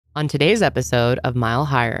On today's episode of Mile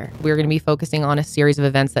Higher, we're going to be focusing on a series of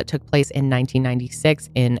events that took place in 1996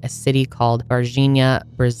 in a city called Varginha,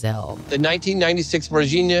 Brazil. The 1996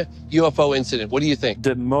 Varginha UFO incident. What do you think?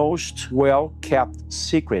 The most well-kept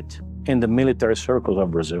secret in the military circles of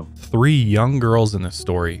Brazil. 3 young girls in this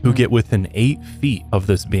story who get within 8 feet of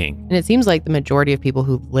this being. And it seems like the majority of people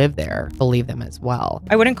who live there believe them as well.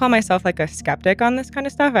 I wouldn't call myself like a skeptic on this kind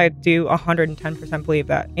of stuff. I do 110% believe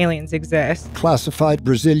that aliens exist. Classified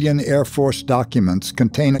Brazilian Air Force documents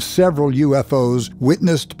contain several UFOs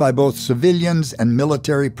witnessed by both civilians and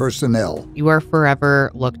military personnel. You are forever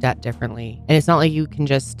looked at differently. And it's not like you can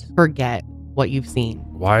just forget what you've seen.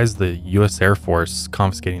 Why is the U.S. Air Force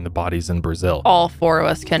confiscating the bodies in Brazil? All 4 of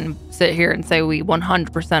us can sit here and say we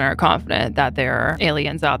 100% are confident that there are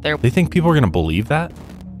aliens out there. They think people are going to believe that?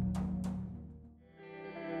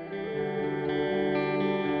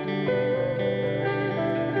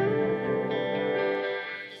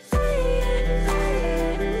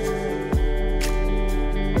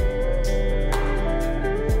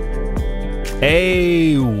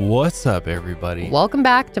 Hey, what's up, everybody? Welcome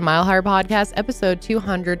back to Mile Higher Podcast, episode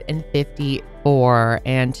 254.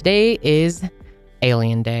 And today is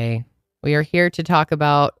Alien Day. We are here to talk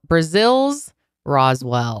about Brazil's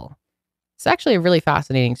Roswell. It's actually a really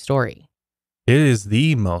fascinating story. It is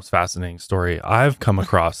the most fascinating story I've come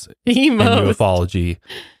across The in most. ufology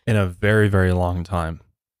in a very, very long time.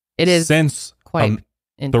 It is since quite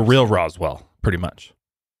the real Roswell, pretty much.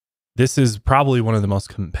 This is probably one of the most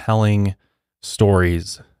compelling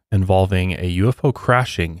stories involving a UFO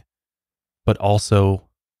crashing, but also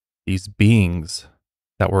these beings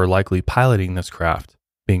that were likely piloting this craft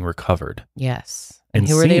being recovered. Yes. And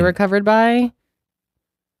who were they seen. recovered by?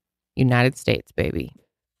 United States, baby.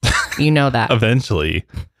 You know that.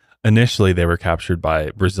 Initially, they were captured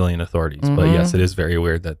by Brazilian authorities. But yes, it is very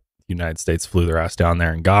weird that the United States flew their ass down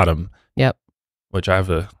there and got them. Yep. Which I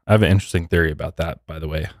have an interesting theory about that, by the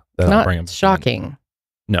way. That I'll Not bring up shocking.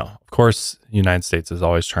 No, of course, the United States is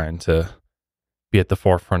always trying to be at the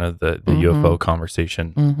forefront of the UFO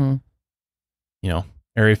conversation. Mm-hmm. You know,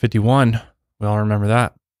 Area 51, we all remember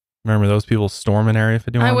that. Remember those people storming Area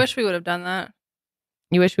 51? I wish we would have done that.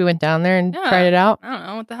 You wish we went down there and tried it out? I don't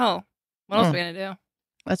know. What the hell? What else are we going to do?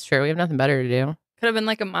 That's true. We have nothing better to do. Could have been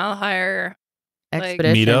like a Mile Higher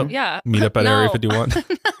Expedition. Meet up? Yeah. Meet up at No. Area 51?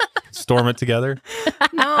 Storm it together?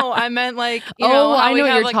 No, I meant like, you know, how I know we what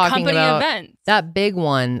have you're like talking company about. events. That big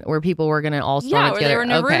one where people were going to all storm it where together. they were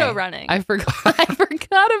Naruto running. I forgot. I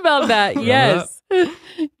forgot about that. Yes.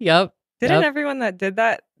 Yep. Didn't everyone that did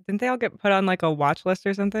that, didn't they all get put on like a watch list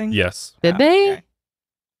or something? Yes. Did they? Okay.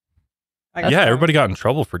 I guess Yeah, so. everybody got in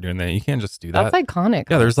trouble for doing that. You can't just do that. That's iconic.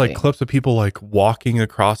 Yeah, there's like honestly. clips of people like walking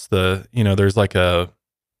across the, there's like a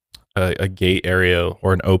gate area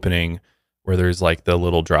or an opening where there's like the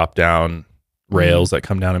little drop down rails that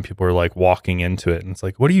come down and people are like walking into it. And it's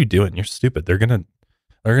like, what are you doing? You're stupid. They're going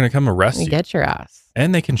to come arrest you. Get your ass.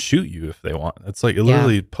 And they can shoot you if they want. It's like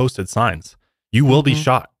literally posted signs. You will be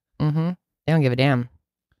shot. Mm-hmm. They don't give a damn.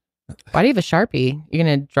 Why do you have a Sharpie? You're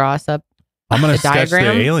going to draw us up I'm going a to sketch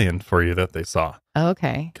diagram? the alien for you that they saw. Oh,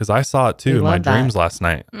 okay. Because I saw it too We in my love that. dreams last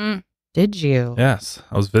night. Did you? Yes,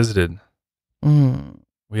 I was visited. Mm.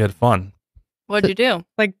 We had fun. What'd you do?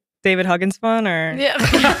 Like David Huggins fun or? Yeah.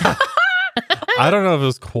 I don't know if it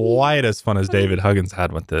was quite as fun as David Huggins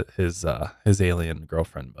had with his alien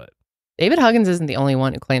girlfriend, but David Huggins isn't the only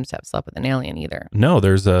one who claims to have slept with an alien either. no,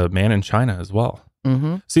 there's a man in China as well.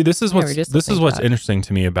 Mm-hmm. See, this is Yeah, we were just listening to what's that. interesting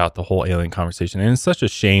to me about the whole alien conversation, and it's such a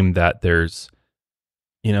shame that there's,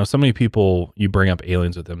 so many people you bring up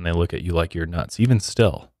aliens with them, they look at you like you're nuts, even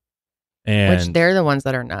still, and Which they're the ones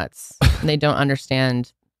that are nuts. And they don't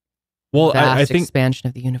understand well, the vast I think expansion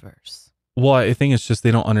of the universe. well, I think it's just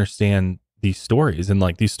they don't understand these stories, and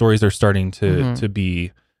like these stories are starting Mm-hmm. to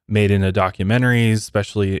be made into documentaries,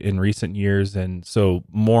 especially in recent years, and so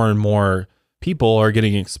more and more people are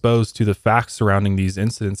getting exposed to the facts surrounding these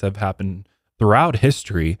incidents that have happened throughout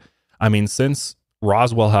history. I mean, since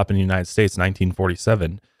Roswell happened in the United States,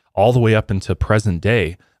 1947, all the way up into present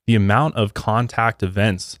day, the amount of contact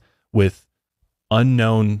events with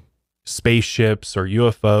unknown spaceships or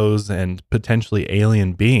UFOs and potentially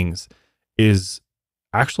alien beings is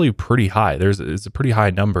actually pretty high. It's a pretty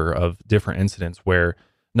high number of different incidents where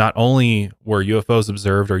not only were UFOs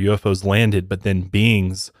observed or UFOs landed, but then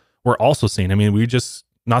beings were also seen. I mean, we just,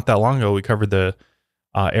 not that long ago, we covered the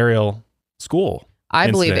Ariel school.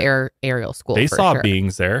 I believe incident. Ariel school. They for saw sure.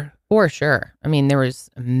 beings there. For sure. I mean, there was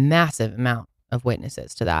a massive amount of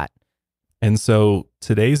witnesses to that. And so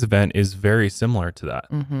today's event is very similar to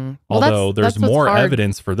that. Mm-hmm. Although there's more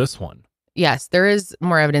evidence for this one. Yes, there is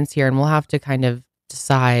more evidence here, and we'll have to kind of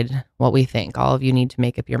decide what we think. All of you need to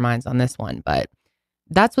make up your minds on this one. But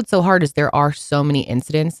that's what's so hard is there are so many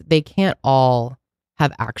incidents. They can't all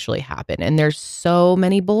have actually happened. And there's so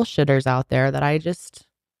many bullshitters out there that I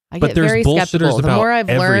But get there's very bullshitters skeptical. The about more I've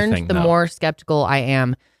learned, everything, the though. more skeptical I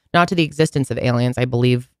am. Not to the existence of aliens. I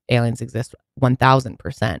believe aliens exist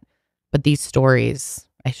 1000%. But these stories,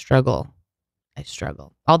 I struggle.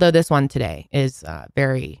 Although this one today is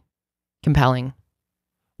very compelling.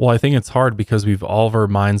 Well, I think it's hard because all of our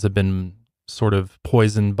minds have been sort of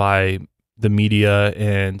poisoned by the media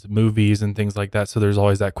and movies and things like that. So there's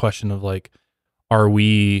always that question of like, are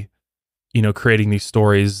we, creating these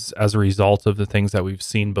stories as a result of the things that we've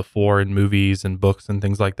seen before in movies and books and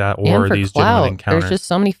things like that, or And are for these clout. genuine encounters? There's just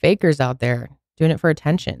so many fakers out there doing it for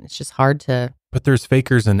attention. It's just hard to. But there's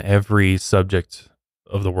fakers in every subject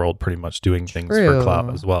of the world pretty much doing things for True.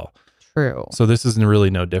 clout as well. True. So this isn't really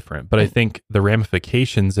no different. But I think the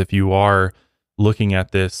ramifications, if you are looking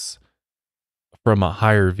at this from a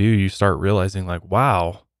higher view, you start realizing like,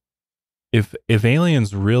 wow, if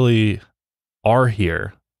aliens really are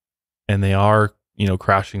here and they are,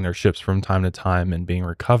 crashing their ships from time to time and being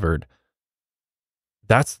recovered,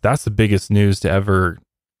 that's the biggest news to ever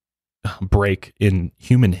break in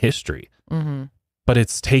human history. Mm-hmm. But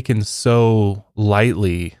it's taken so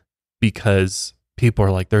lightly because people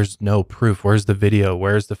are like, there's no proof. Where's the video?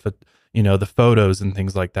 Where's the photos and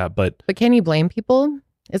things like that? But can you blame people?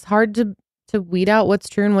 It's hard to weed out what's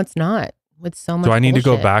true and what's not with so much. do I need to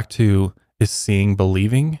go bullshit. back to, is seeing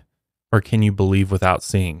believing, or can you believe without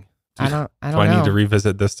seeing? I don't Do I need know. to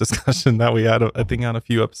revisit this discussion that we had, I think, on a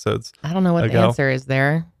few episodes? I don't know what the ago? answer is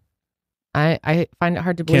there. I find it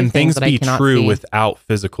hard to believe Can things that be I cannot true see. without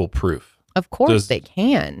physical proof? Of course they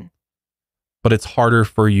can. But it's harder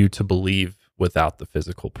for you to believe without the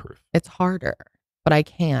physical proof. It's harder, but I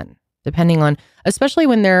can, depending on, especially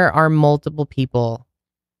when there are multiple people,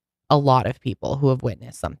 a lot of people who have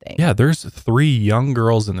witnessed something. Yeah, there's 3 young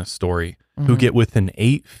girls in this story who Mhm. get within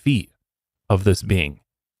 8 feet of this being.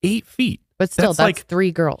 8 feet. But still, that's like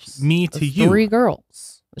 3 girls. me to That's you. 3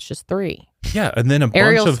 girls. It's just 3. Yeah, and then a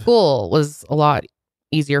Ariel bunch of school was a lot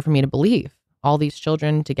easier for me to believe. All these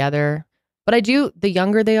children together. But the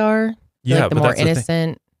younger they are, yeah, like the but more that's the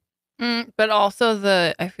thing. innocent, But also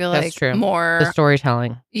I feel That's like true. more, the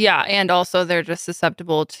storytelling. yeah. And also they're just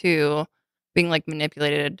susceptible to being like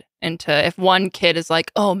manipulated into, if one kid is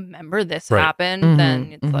like, oh, remember this Right. happened, Mhm,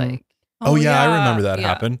 then it's mhm. like, Oh yeah, I remember that yeah.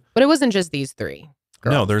 happened. But it wasn't just these 3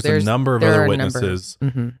 girls. No, there's a number of there other are a number. witnesses,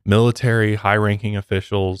 Mhm. military, high-ranking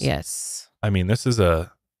officials. Yes. I mean, this is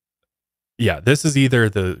either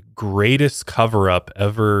the greatest cover-up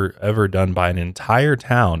ever done by an entire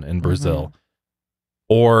town in Brazil,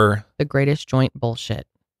 or The greatest joint bullshit.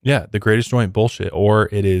 the greatest joint bullshit, or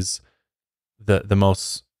it is the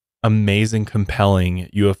most amazing, compelling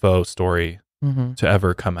UFO story Mm-hmm. to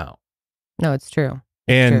ever come out. No, it's true.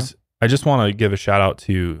 And true. I just want to give a shout out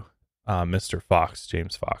to Mr. Fox,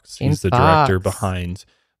 James Fox. James He's the director Fox. behind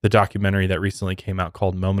the documentary that recently came out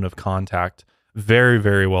called Moment of Contact. Very,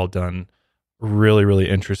 very well done. Really, really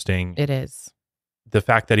interesting. It is. The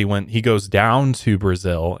fact that he goes down to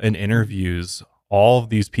Brazil and interviews all of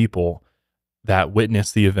these people that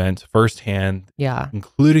witnessed the event firsthand, Yeah.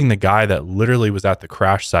 including the guy that literally was at the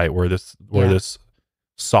crash site where this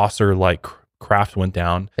saucer-like craft went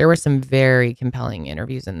down. There were some very compelling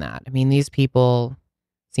interviews in that. I mean, these people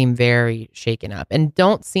seem very shaken up and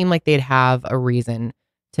don't seem like they'd have a reason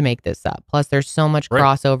to make this up. Plus, there's so much Right.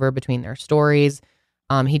 crossover between their stories.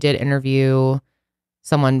 He did interview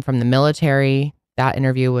someone from the military. That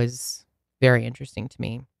interview was very interesting to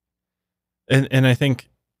me. And I think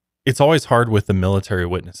it's always hard with the military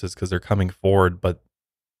witnesses because they're coming forward, but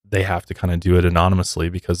they have to kind of do it anonymously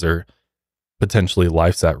because they're potentially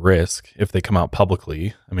life's at risk if they come out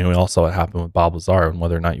publicly. I mean, we all saw what happened with Bob Lazar, and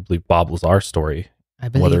whether or not you believe Bob Lazar's story, I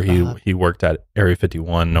believe whether Bob. he worked at Area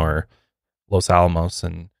 51 or Los Alamos.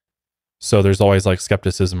 And so there's always like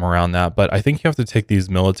skepticism around that. But I think you have to take these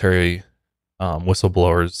military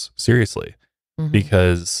whistleblowers seriously Mhm.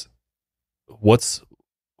 because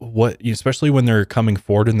especially when they're coming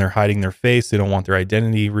forward and they're hiding their face, they don't want their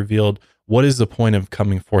identity revealed. What is the point of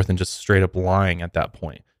coming forth and just straight up lying at that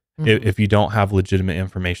point Mhm. if you don't have legitimate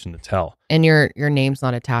information to tell? And your name's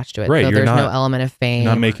not attached to it. Right, So you're there's no not- element of fame.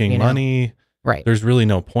 You're not making you know? money. Right. There's really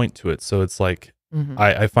no point to it. So it's like, Mhm.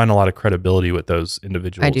 I find a lot of credibility with those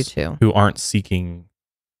individuals. I do too. Who aren't seeking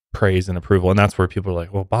praise and approval. And that's where people are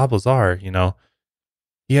like, well, Bob Lazar,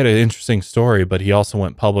 he had an interesting story, but he also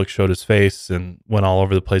went public, showed his face, and went all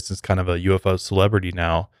over the place as kind of a UFO celebrity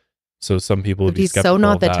now. So some people would But be he's skeptical so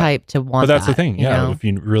not of the that. type to want But that's that, the thing. you Yeah. know? If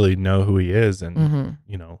you really know who he is and, Mhm.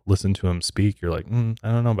 you know, listen to him speak, you're like,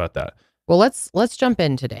 I don't know about that. Well, let's jump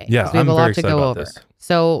in today. Yeah, 'cause we have I'm a very lot to excited go about over. this.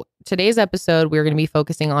 So today's episode, we're going to be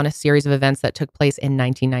focusing on a series of events that took place in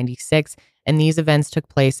 1996, and these events took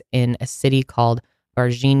place in a city called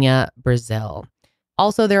Varginha, Brazil.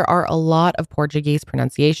 Also, there are a lot of Portuguese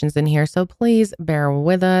pronunciations in here, so please bear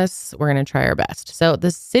with us. We're going to try our best. So the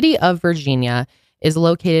city of Varginha is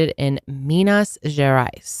located in Minas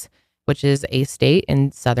Gerais, which is a state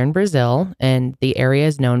in southern Brazil, and the area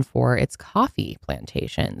is known for its coffee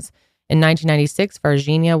plantations. In 1996,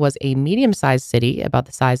 Varginha was a medium-sized city about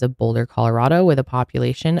the size of Boulder, Colorado, with a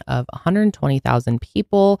population of 120,000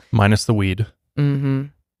 people. Minus the weed. Mm-hmm.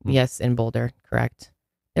 Yes, in Boulder, correct.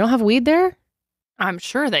 They don't have weed there? I'm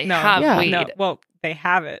sure they No, have Yeah. weed. No, well, they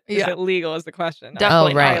have it. Is Yeah. it legal is the question.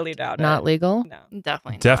 Definitely Oh, right. I highly doubt it. Not legal? No.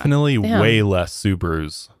 Definitely. Not. Definitely Damn. way less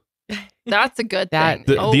Subarus. That's a good That-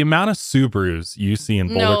 thing. The amount of Subarus you see in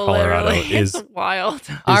Boulder, no, Colorado literally, is it's wild.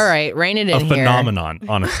 All right, rein it a in here. phenomenon,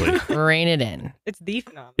 honestly. Rein it in. It's the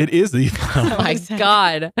phenomenon. It is the Oh phenomenon. my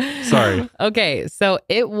God. Sorry. Okay, so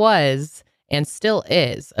it was and still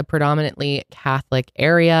is a predominantly Catholic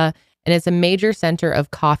area, and it's a major center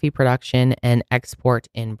of coffee production and export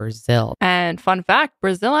in Brazil. And fun fact,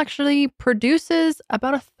 Brazil actually produces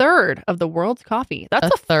about a third of the world's coffee. That's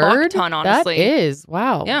a third? fuck ton, honestly. That is.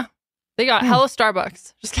 Wow. Yeah. They got hella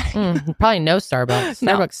Starbucks. Just kidding. Probably no Starbucks.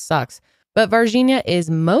 No. Starbucks sucks. But Varginha is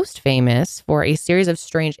most famous for a series of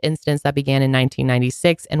strange incidents that began in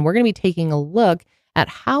 1996. And we're going to be taking a look at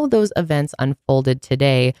how those events unfolded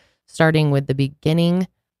today, starting with the beginning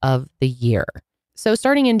of the year. So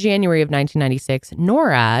starting in January of 1996,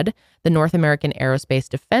 NORAD, the North American Aerospace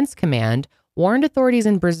Defense Command, warned authorities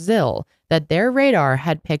in Brazil that their radar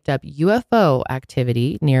had picked up UFO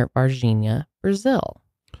activity near Varginha, Brazil.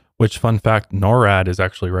 Which, fun fact, NORAD is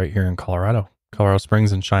actually right here in Colorado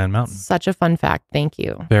Springs and Cheyenne Mountain. Such a fun fact. Thank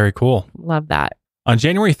you. Very cool. Love that. On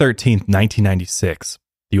January 13th, 1996,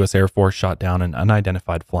 the U.S. Air Force shot down an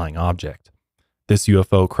unidentified flying object. This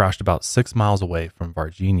UFO crashed about 6 miles away from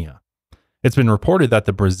Varginha. It's been reported that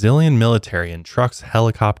the Brazilian military in trucks,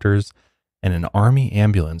 helicopters, and an army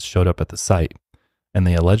ambulance showed up at the site, and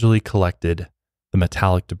they allegedly collected the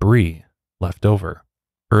metallic debris left over.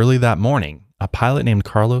 Early that morning, a pilot named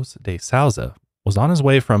Carlos de Souza was on his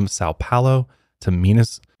way from Sao Paulo to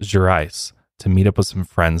Minas Gerais to meet up with some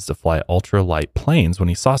friends to fly ultralight planes when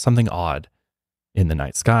he saw something odd in the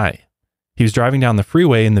night sky. He was driving down the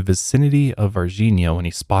freeway in the vicinity of Varginha when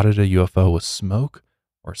he spotted a UFO with smoke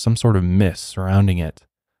or some sort of mist surrounding it.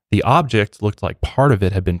 The object looked like part of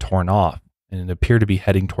it had been torn off, and it appeared to be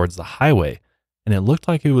heading towards the highway, and it looked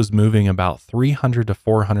like it was moving about 300 to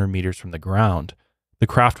 400 meters from the ground. The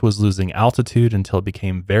craft was losing altitude until it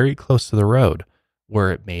became very close to the road,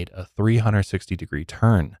 where it made a 360-degree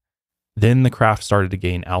turn. Then the craft started to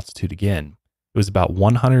gain altitude again. It was about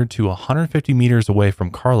 100 to 150 meters away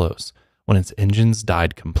from Carlos when its engines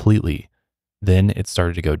died completely. Then it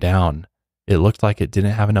started to go down. It looked like it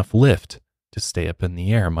didn't have enough lift to stay up in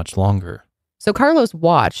the air much longer. So Carlos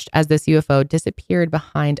watched as this UFO disappeared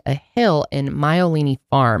behind a hill in Maiolini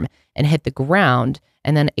Farm and hit the ground,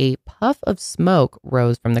 and then a puff of smoke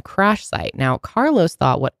rose from the crash site. Now, Carlos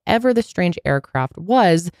thought whatever the strange aircraft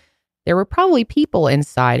was, there were probably people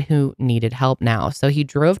inside who needed help now. So he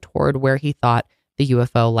drove toward where he thought the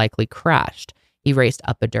UFO likely crashed. He raced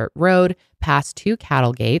up a dirt road, past 2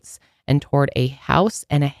 cattle gates, and toward a house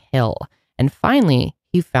and a hill. And finally,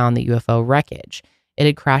 he found the UFO wreckage. It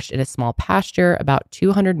had crashed in a small pasture about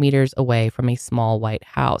 200 meters away from a small white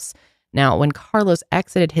house. Now, when Carlos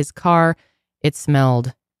exited his car, it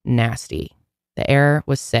smelled nasty. The air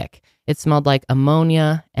was sick. It smelled like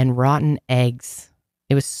ammonia and rotten eggs.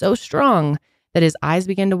 It was so strong that his eyes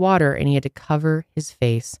began to water and he had to cover his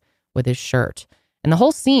face with his shirt. And the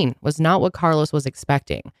whole scene was not what Carlos was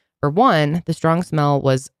expecting. For one, the strong smell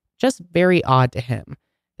was just very odd to him.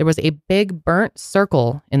 There was a big burnt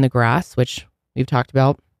circle in the grass, which we've talked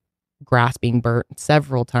about grass being burnt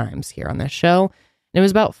several times here on this show. And it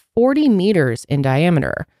was about 40 meters in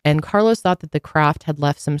diameter. And Carlos thought that the craft had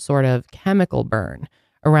left some sort of chemical burn.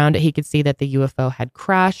 Around it, he could see that the UFO had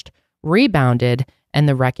crashed, rebounded, and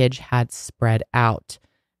the wreckage had spread out.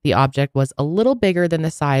 The object was a little bigger than the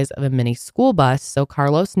size of a mini school bus, so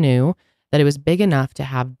Carlos knew that it was big enough to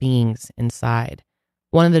have beings inside.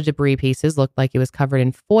 One of the debris pieces looked like it was covered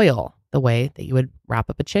in foil, the way that you would wrap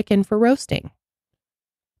up a chicken for roasting.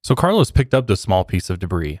 So Carlos picked up the small piece of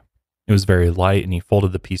debris. It was very light, and he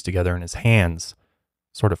folded the piece together in his hands,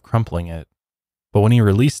 sort of crumpling it. But when he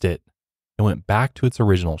released it, it went back to its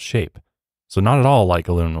original shape. So not at all like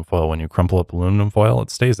aluminum foil. When you crumple up aluminum foil, it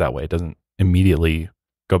stays that way. It doesn't immediately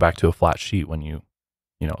go back to a flat sheet when you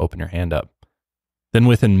open your hand up. Then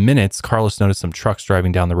within minutes, Carlos noticed some trucks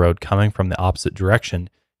driving down the road coming from the opposite direction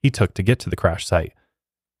he took to get to the crash site.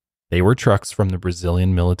 They were trucks from the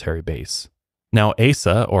Brazilian military base. Now,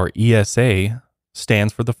 EDSA, or ESA,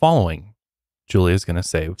 stands for the following. Julia's going to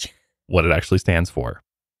say what it actually stands for.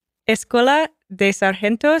 Escola de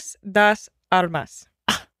Sargentos das Armas.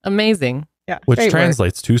 Amazing. Yeah. Which Great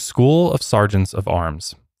translates to School of Sergeants of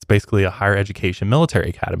Arms. It's basically a higher education military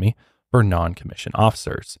academy for non-commissioned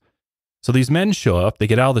officers. So these men show up, they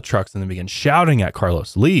get out of the trucks, and they begin shouting at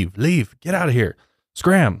Carlos, leave, get out of here,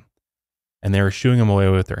 scram. And they were shooing him away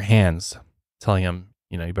with their hands, telling him,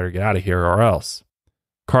 you better get out of here or else.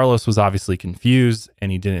 Carlos was obviously confused,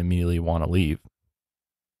 and he didn't immediately want to leave.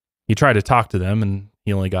 He tried to talk to them, and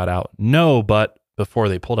he only got out, no, but before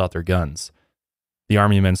they pulled out their guns. The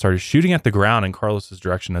army men started shooting at the ground in Carlos's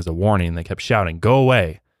direction as a warning. They kept shouting, go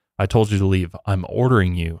away. I told you to leave. I'm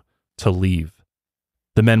ordering you to leave.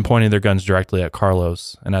 The men pointed their guns directly at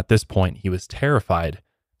Carlos, and at this point, he was terrified.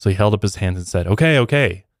 So he held up his hands and said,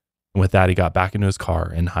 okay. And with that, he got back into his car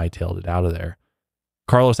and hightailed it out of there.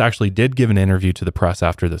 Carlos actually did give an interview to the press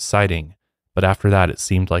after the sighting, but after that, it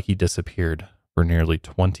seemed like he disappeared for nearly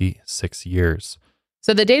 26 years.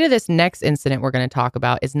 So the date of this next incident we're going to talk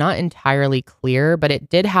about is not entirely clear, but it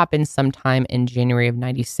did happen sometime in January of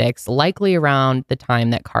 96, likely around the time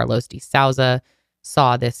that Carlos de Souza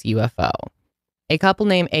saw this UFO. A couple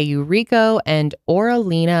named Eurico and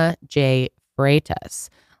Aurelina J. Freitas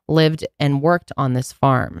lived and worked on this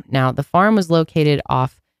farm. Now, the farm was located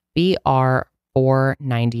off BR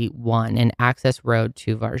 491, an access road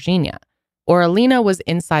to Varginha. Aurelina was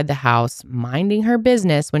inside the house minding her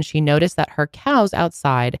business when she noticed that her cows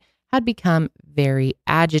outside had become very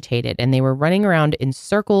agitated and they were running around in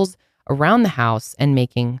circles around the house and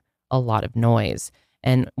making a lot of noise.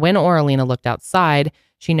 And when Aurelina looked outside,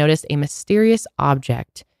 she noticed a mysterious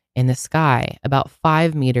object in the sky about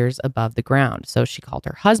 5 meters above the ground. So she called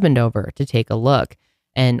her husband over to take a look.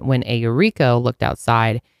 And when Eurico looked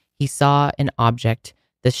outside, he saw an object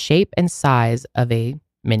the shape and size of a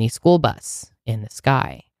mini school bus in the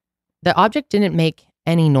sky. The object didn't make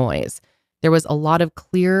any noise. There was a lot of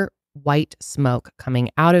clear white smoke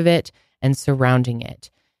coming out of it and surrounding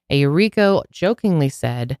it. Eurico jokingly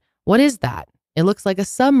said, "What is that? It looks like a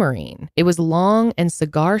submarine." It was long and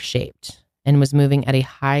cigar-shaped and was moving at a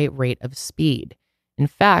high rate of speed. In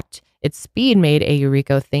fact, its speed made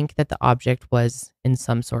Eurico think that the object was in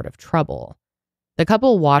some sort of trouble. The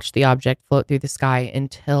couple watched the object float through the sky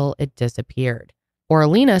until it disappeared.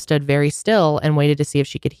 Aurelina stood very still and waited to see if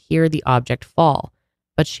she could hear the object fall,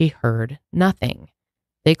 but she heard nothing.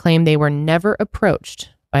 They claimed they were never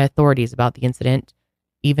approached by authorities about the incident,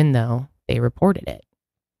 even though they reported it.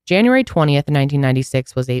 January 20th,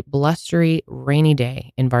 1996 was a blustery, rainy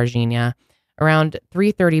day in Varginha. Around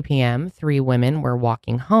 3:30 p.m., 3 women were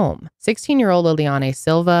walking home. 16-year-old Liliane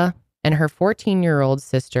Silva and her 14-year-old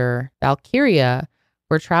sister, Valkyria,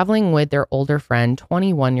 were traveling with their older friend,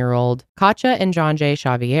 21-year-old Katja and John J.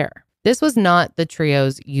 Xavier. This was not the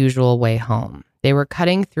trio's usual way home. They were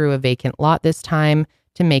cutting through a vacant lot this time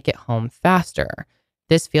to make it home faster.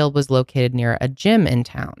 This field was located near a gym in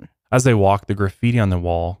town. As they walked, the graffiti on the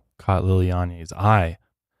wall caught Liliane's eye,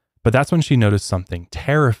 but that's when she noticed something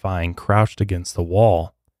terrifying crouched against the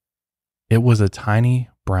wall. It was a tiny,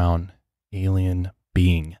 brown, alien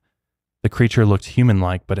being. The creature looked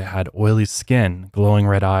human-like, but it had oily skin, glowing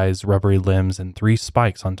red eyes, rubbery limbs, and 3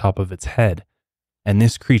 spikes on top of its head. And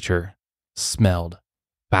this creature smelled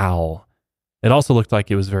foul. It also looked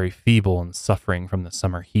like it was very feeble and suffering from the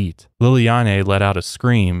summer heat. Liliane let out a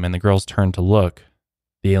scream, and the girls turned to look.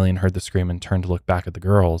 The alien heard the scream and turned to look back at the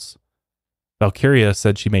girls. Valkyria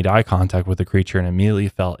said she made eye contact with the creature and immediately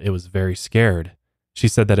felt it was very scared. She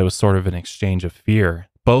said that it was sort of an exchange of fear.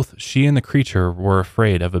 Both she and the creature were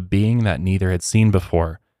afraid of a being that neither had seen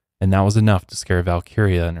before, and that was enough to scare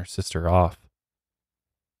Valkyria and her sister off.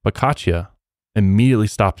 But Katja immediately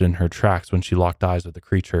stopped in her tracks when she locked eyes with the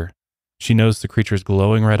creature. She noticed the creature's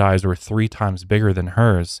glowing red eyes were 3 times bigger than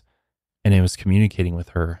hers, and it was communicating with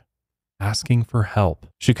her, asking for help.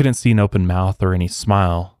 She couldn't see an open mouth or any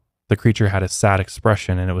smile. The creature had a sad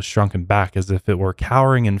expression, and it was shrunken back as if it were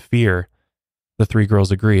cowering in fear. The 3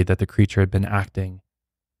 girls agreed that the creature had been acting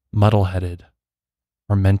muddle-headed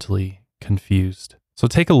or mentally confused. So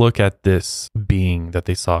take a look at this being that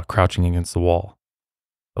they saw crouching against the wall.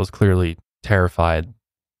 It was clearly terrified,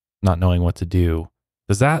 not knowing what to do.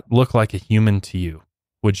 Does that look like a human to you?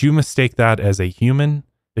 Would you mistake that as a human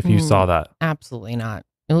if you saw that? Absolutely not.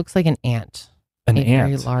 It looks like an ant. An a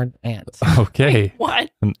very ant. large ant. Okay. What?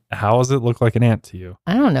 And how does it look like an ant to you?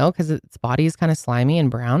 I don't know, because its body is kind of slimy and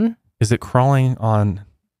brown. Is it crawling on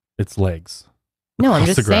its legs? No, I'm across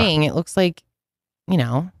the just ground? saying it looks like, Is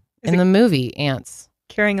in it- the movie, ants.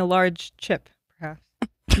 Carrying a large chip, perhaps.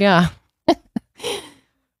 Yeah.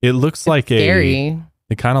 It looks like Scary.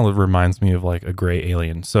 it kind of reminds me of like a gray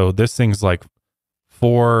alien. So this thing's like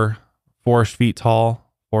 4-ish feet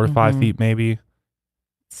tall, 4 to 5 Mhm. feet maybe.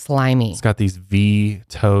 Slimy. It's got these V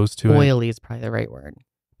toes to it, Oily is probably the right word.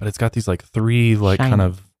 but it's got these like 3 like kind Shiny.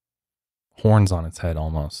 of horns on its head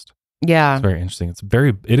almost. Yeah. It's very interesting.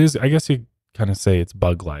 It is, I guess you kind of say it's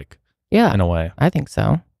bug-like Yeah. in a way. I think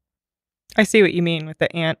so. I see what you mean with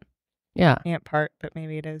the ant Yeah. part, but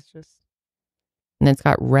maybe it is just And it's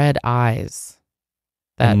got red eyes.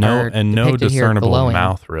 That And are no depicted here discernible glowing.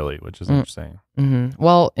 mouth really, which is Mm. interesting.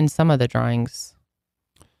 Well, in some of the drawings.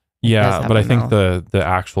 does Yeah, have but a I think mouth. the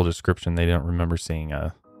actual description, they don't remember seeing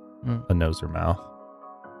a nose or mouth.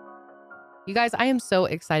 You guys, I am so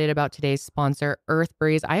excited about today's sponsor, Earth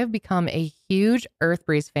Breeze. I have become a huge Earth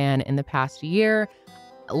Breeze fan in the past year.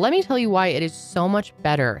 Let me tell you why it is so much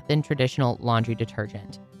better than traditional laundry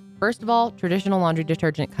detergent. First of all, traditional laundry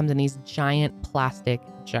detergent comes in these giant plastic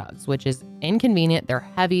jugs, which is inconvenient. They're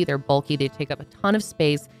heavy, they're bulky, they take up a ton of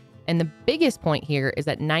space. And the biggest point here is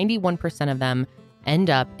that 91% of them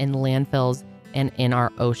end up in landfills and in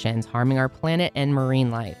our oceans, harming our planet and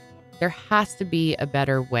marine life. There has to be a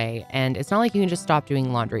better way, and it's not like you can just stop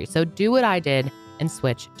doing laundry. So do what I did and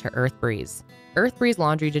switch to Earth Breeze. Earth Breeze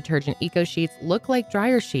laundry detergent eco sheets look like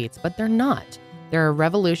dryer sheets, but they're not. They're a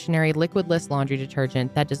revolutionary liquidless laundry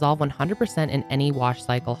detergent that dissolve 100% in any wash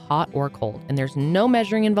cycle, hot or cold. And there's no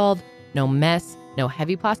measuring involved, no mess, no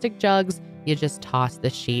heavy plastic jugs. You just toss the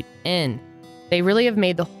sheet in. They really have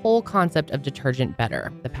made the whole concept of detergent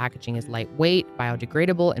better. The packaging is lightweight,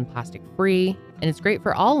 biodegradable, and plastic-free, and it's great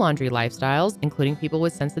for all laundry lifestyles, including people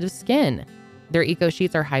with sensitive skin. Their eco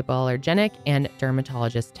sheets are hypoallergenic and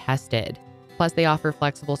dermatologist tested. Plus, they offer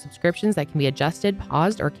flexible subscriptions that can be adjusted,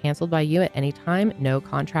 paused, or canceled by you at any time, no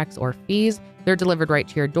contracts or fees. They're delivered right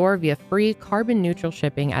to your door via free carbon-neutral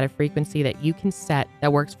shipping at a frequency that you can set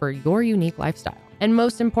that works for your unique lifestyle. And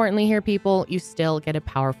most importantly here, people, you still get a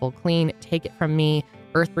powerful clean. Take it from me.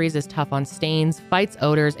 Earth Breeze is tough on stains, fights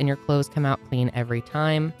odors, and your clothes come out clean every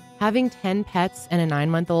time. Having 10 pets and a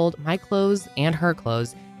 9-month-old, my clothes and her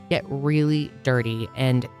clothes get really dirty.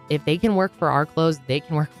 And if they can work for our clothes, they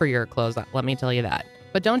can work for your clothes. Let me tell you that.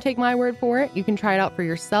 But don't take my word for it. You can try it out for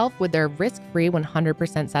yourself with their risk-free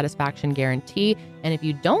 100% satisfaction guarantee. And if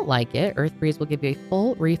you don't like it, Earth Breeze will give you a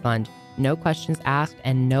full refund. No questions asked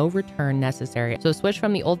and no return necessary. So switch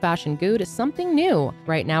from the old-fashioned goo to something new.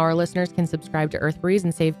 Right now, our listeners can subscribe to Earth Breeze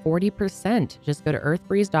and save 40%. Just go to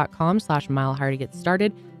earthbreeze.com/milehigher to get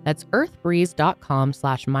started. That's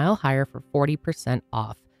earthbreeze.com/milehigher for 40%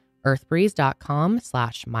 off.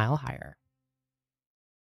 earthbreeze.com/milehigher.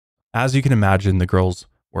 As you can imagine, the girls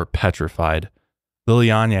were petrified.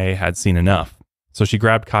 Liliane had seen enough, so she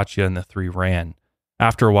grabbed Katya and the 3 ran.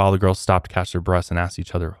 After a while, the girls stopped to catch their breaths and asked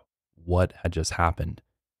each other what had just happened.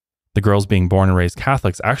 The girls, being born and raised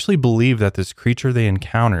Catholics, actually believed that this creature they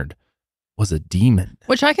encountered was a demon.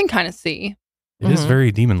 Which I can kind of see. It is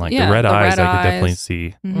very demon-like. Yeah, the red the eyes, red I could definitely eyes.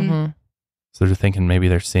 see. Mhm. So they're thinking maybe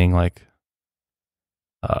they're seeing like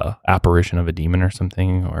apparition of a demon or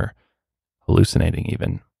something, or hallucinating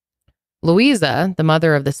even. Louisa, the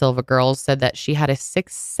mother of the Silva girls, said that she had a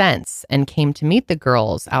sixth sense and came to meet the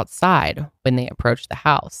girls outside when they approached the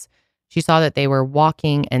house. She saw that they were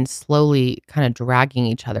walking and slowly kind of dragging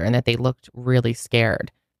each other and that they looked really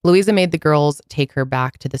scared. Louisa made the girls take her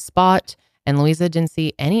back to the spot, and Louisa didn't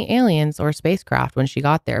see any aliens or spacecraft when she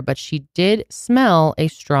got there, but she did smell a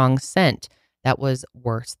strong scent that was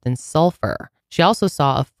worse than sulfur. She also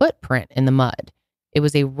saw a footprint in the mud. It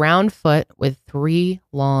was a round foot with 3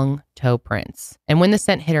 long toe prints. And when the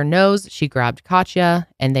scent hit her nose, she grabbed Katya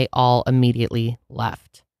and they all immediately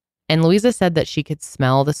left. And Louisa said that she could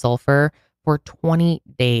smell the sulfur for 20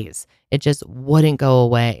 days. It just wouldn't go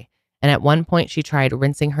away. And at one point she tried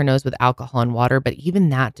rinsing her nose with alcohol and water, but even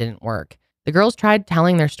that didn't work. The girls tried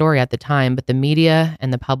telling their story at the time, but the media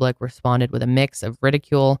and the public responded with a mix of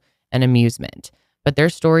ridicule and amusement. But their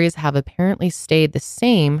stories have apparently stayed the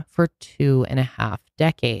same for 2.5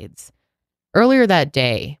 decades. Earlier that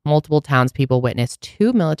day, multiple townspeople witnessed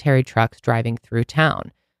 2 military trucks driving through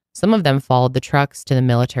town. Some of them followed the trucks to the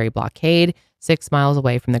military blockade 6 miles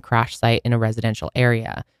away from the crash site in a residential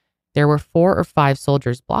area. There were 4 or 5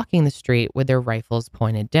 soldiers blocking the street with their rifles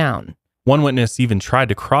pointed down. One witness even tried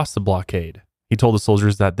to cross the blockade. He told the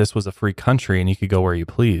soldiers that this was a free country and he could go where he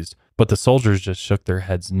pleased, but the soldiers just shook their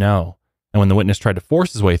heads no. And when the witness tried to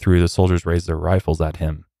force his way through, the soldiers raised their rifles at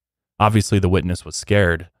him. Obviously, the witness was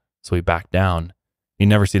scared, so he backed down. He'd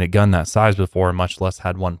never seen a gun that size before, much less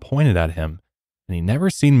had one pointed at him, and he'd never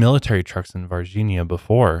seen military trucks in Varginha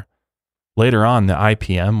before. Later on, the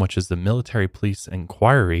IPM, which is the Military Police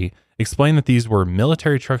Inquiry, explained that these were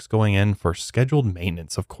military trucks going in for scheduled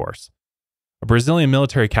maintenance, of course. A Brazilian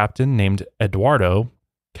military captain named Eduardo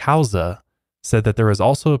Causa said that there was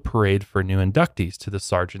also a parade for new inductees to the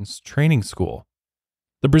sergeant's training school.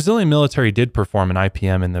 The Brazilian military did perform an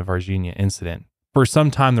IPM in the Varginha incident. For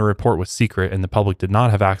some time, the report was secret and the public did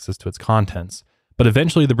not have access to its contents, but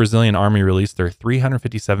eventually the Brazilian army released their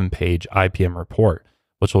 357-page IPM report,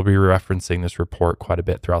 which we'll be referencing this report quite a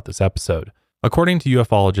bit throughout this episode. According to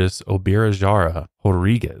ufologist Obirajara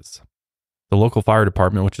Rodrigues, the local fire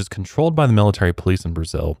department, which is controlled by the military police in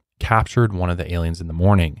Brazil, captured one of the aliens in the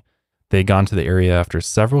morning. They had gone to the area after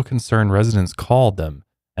several concerned residents called them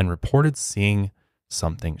and reported seeing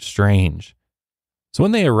something strange. So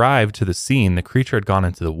when they arrived to the scene, the creature had gone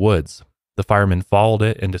into the woods. The firemen followed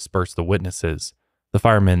it and dispersed the witnesses. The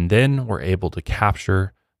firemen then were able to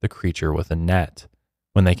capture the creature with a net.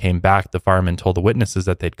 When they came back, the firemen told the witnesses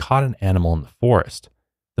that they'd caught an animal in the forest.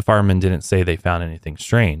 The firemen didn't say they found anything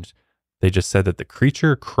strange. They just said that the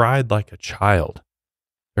creature cried like a child.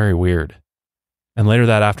 Very weird. And later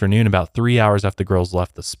that afternoon, about 3 hours after the girls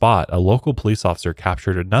left the spot, a local police officer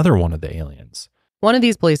captured another one of the aliens. One of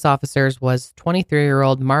these police officers was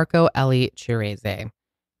 23-year-old Marco Eli Chirese.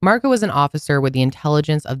 Marco was an officer with the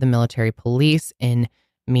intelligence of the military police in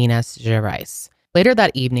Minas Gerais. Later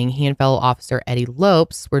that evening, he and fellow officer Eddie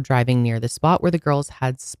Lopes were driving near the spot where the girls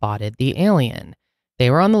had spotted the alien.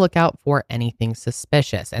 They were on the lookout for anything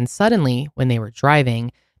suspicious, and suddenly, when they were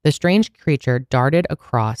driving, the strange creature darted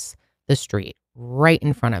across the street right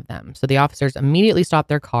in front of them. So the officers immediately stopped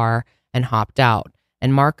their car and hopped out,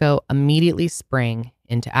 and Marco immediately sprang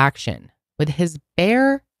into action with his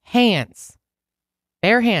bare hands.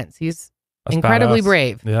 He's That's incredibly badass.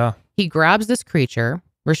 brave. Yeah. He grabs this creature,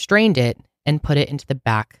 restrained it, and put it into the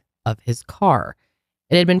back of his car.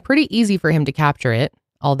 It had been pretty easy for him to capture it,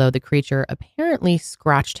 although the creature apparently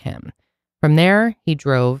scratched him. From there, he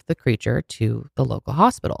drove the creature to the local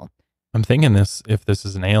hospital. I'm thinking if this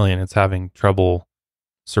is an alien, it's having trouble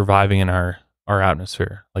surviving in our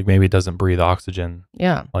atmosphere. Like maybe it doesn't breathe oxygen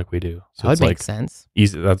Yeah, like we do. So that it's would like make sense.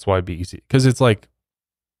 easy. That's why it'd be easy. Because it's like,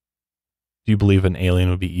 do you believe an alien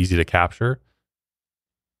would be easy to capture?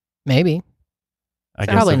 Maybe. I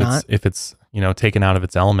guess Probably if not. If it's taken out of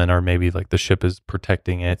its element, or maybe like the ship is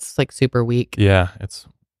protecting it. It's like super weak. Yeah, it's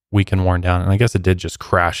weak and worn down. And I guess it did just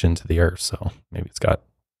crash into the earth. So maybe it's got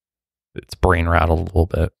its brain rattled a little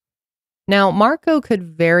bit. Now, Marco could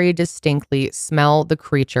very distinctly smell the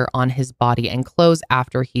creature on his body and clothes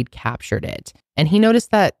after he'd captured it. And he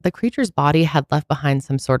noticed that the creature's body had left behind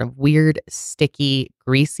some sort of weird, sticky,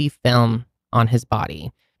 greasy film on his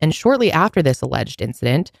body. And shortly after this alleged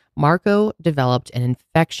incident, Marco developed an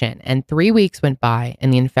infection, and 3 weeks went by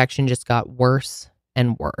and the infection just got worse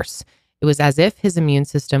and worse. It was as if his immune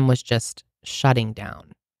system was just shutting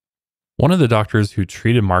down. One of the doctors who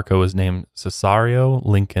treated Marco was named Cesario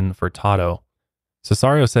Lincoln Furtado.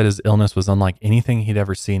 Cesario said his illness was unlike anything he'd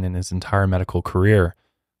ever seen in his entire medical career.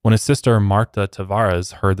 When his sister Marta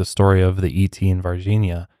Tavares heard the story of the ET in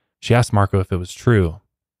Varginha, she asked Marco if it was true.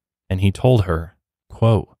 And he told her,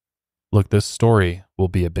 quote, "Look, this story will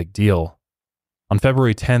be a big deal." On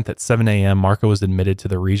February 10th at 7 a.m., Marco was admitted to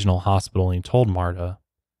the regional hospital and he told Marta,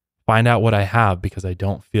 "Find out what I have because I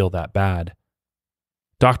don't feel that bad."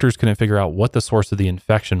 Doctors couldn't figure out what the source of the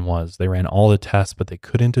infection was. They ran all the tests, but they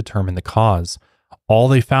couldn't determine the cause. All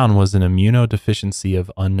they found was an immunodeficiency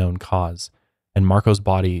of unknown cause, and Marco's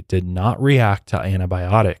body did not react to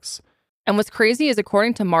antibiotics. And what's crazy is,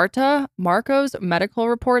 according to Marta, Marco's medical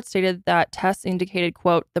report stated that tests indicated,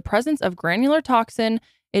 quote, the presence of granular toxin.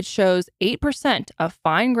 It shows 8% of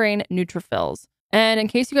fine-grained neutrophils. And in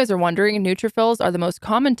case you guys are wondering, neutrophils are the most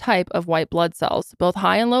common type of white blood cells. Both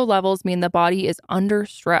high and low levels mean the body is under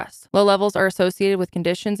stress. Low levels are associated with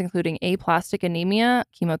conditions including aplastic anemia,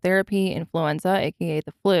 chemotherapy, influenza, aka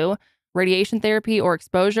the flu, radiation therapy or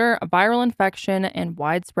exposure, a viral infection, and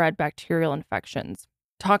widespread bacterial infections.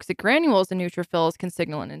 Toxic granules in neutrophils can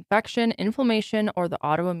signal an infection, inflammation, or the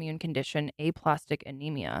autoimmune condition aplastic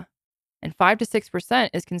anemia. And 5 to 6%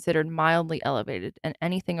 is considered mildly elevated, and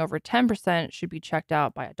anything over 10% should be checked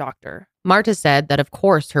out by a doctor. Marta said that, of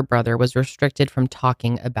course, her brother was restricted from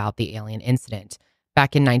talking about the alien incident.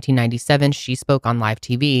 Back in 1997, she spoke on live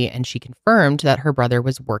TV, and she confirmed that her brother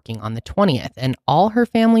was working on the 20th, and all her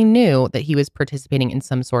family knew that he was participating in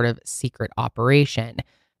some sort of secret operation.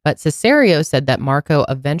 But Cesario said that Marco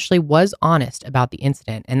eventually was honest about the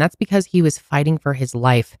incident, and that's because he was fighting for his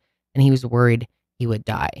life and he was worried he would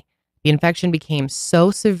die. The infection became so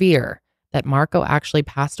severe that Marco actually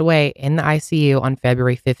passed away in the ICU on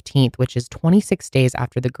February 15th, which is 26 days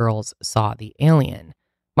after the girls saw the alien.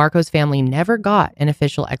 Marco's family never got an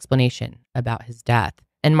official explanation about his death.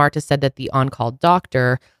 And Marta said that the on-call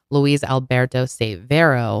doctor, Luis Alberto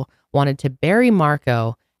Severo, wanted to bury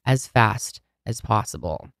Marco as fast as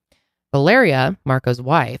possible. Valeria, Marco's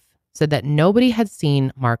wife, said that nobody had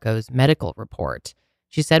seen Marco's medical report.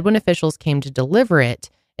 She said when officials came to deliver it,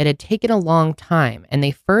 it had taken a long time and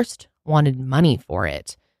they first wanted money for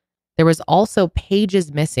it. There was also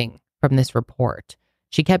pages missing from this report.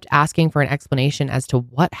 She kept asking for an explanation as to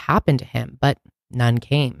what happened to him, but none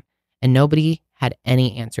came, and nobody had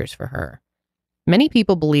any answers for her. Many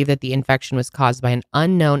people believe that the infection was caused by an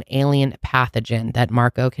unknown alien pathogen that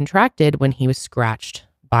Marco contracted when he was scratched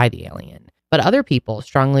by the alien. But other people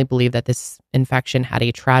strongly believe that this infection had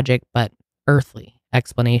a tragic but earthly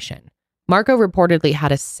explanation. Marco reportedly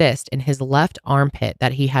had a cyst in his left armpit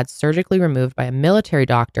that he had surgically removed by a military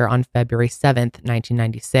doctor on February 7th,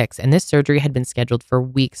 1996, and this surgery had been scheduled for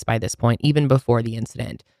weeks by this point, even before the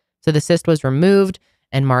incident. So the cyst was removed,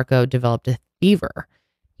 and Marco developed a fever.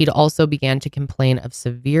 He'd also began to complain of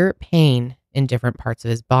severe pain in different parts of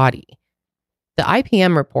his body. The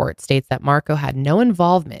IPM report states that Marco had no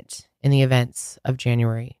involvement in the events of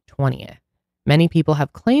January 20th. Many people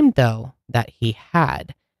have claimed, though, that he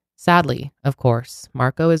had. Sadly, of course,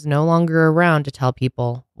 Marco is no longer around to tell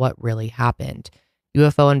people what really happened.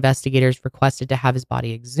 UFO investigators requested to have his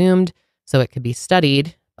body exhumed so it could be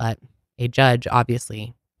studied, but a judge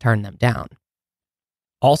obviously turned them down.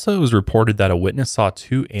 Also, it was reported that a witness saw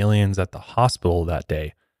 2 aliens at the hospital that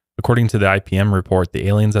day. According to the IPM report, the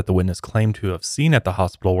aliens that the witness claimed to have seen at the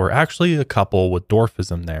hospital were actually a couple with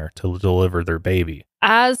dwarfism there to deliver their baby.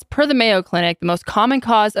 As per the Mayo Clinic, the most common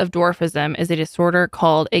cause of dwarfism is a disorder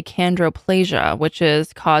called achondroplasia, which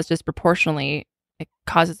is caused disproportionately. It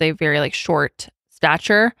causes a very short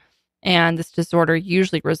stature, and this disorder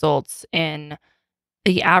usually results in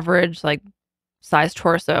the average size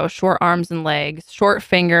torso, short arms and legs, short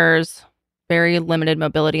fingers, very limited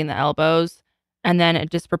mobility in the elbows, and then a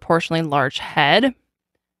disproportionately large head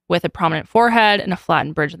with a prominent forehead and a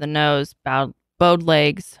flattened bridge of the nose, bowed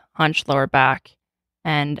legs, hunched lower back,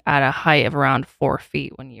 and at a height of around 4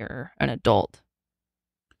 feet when you're an adult.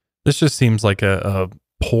 This just seems like a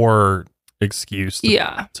poor excuse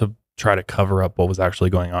to try to cover up what was actually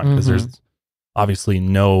going on, because there's obviously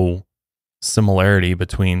no similarity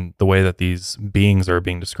between the way that these beings are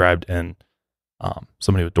being described and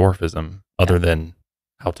somebody with dwarfism, other than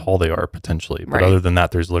how tall they are potentially. But other than that,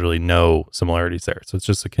 there's literally no similarities there. So it's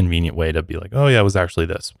just a convenient way to be like, oh yeah, it was actually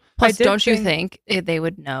this. Plus, don't you think they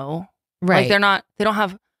would know? Right. They don't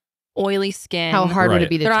have oily skin. How hard would it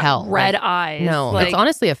be to they're tell? Not red eyes. No, it's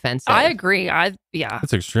honestly offensive. I agree.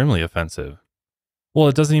 It's extremely offensive. Well,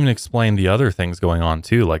 it doesn't even explain the other things going on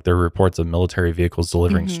too. Like there are reports of military vehicles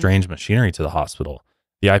delivering strange machinery to the hospital.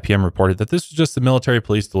 The IPM reported that this was just the military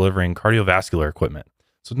police delivering cardiovascular equipment.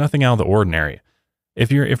 So nothing out of the ordinary.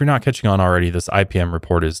 If you're not catching on already, this IPM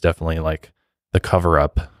report is definitely like the cover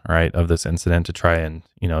up, right, of this incident to try and,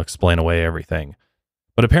 explain away everything.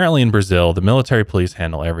 But apparently in Brazil, the military police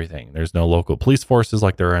handle everything. There's no local police forces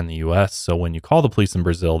like there are in the US. So when you call the police in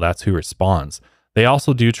Brazil, that's who responds. They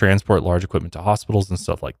also do transport large equipment to hospitals and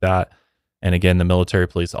stuff like that. And again, the military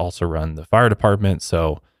police also run the fire department.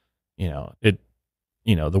 So, the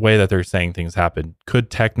way that they're saying things happen could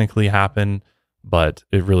technically happen, but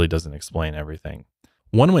it really doesn't explain everything.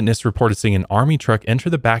 One witness reported seeing an army truck enter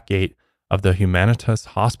the back gate of the Humanitas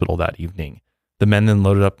hospital that evening. The men then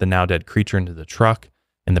loaded up the now dead creature into the truck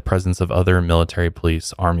in the presence of other military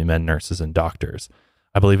police, army men, nurses, and doctors.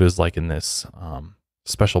 I believe it was like in this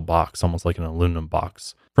special box, almost like an aluminum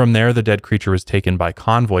box. From there, the dead creature was taken by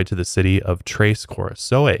convoy to the city of Três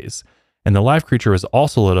Corações, and the live creature was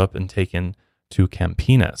also loaded up and taken to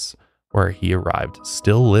Campinas, where he arrived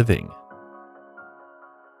still living.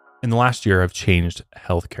 In the last year, I've changed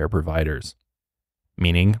healthcare providers,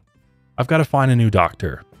 meaning I've got to find a new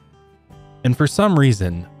doctor. And for some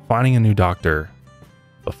reason, finding a new doctor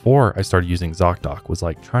before I started using ZocDoc was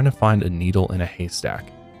like trying to find a needle in a haystack.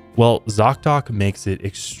 Well, ZocDoc makes it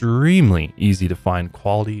extremely easy to find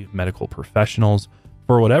quality medical professionals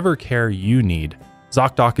for whatever care you need.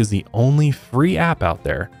 ZocDoc is the only free app out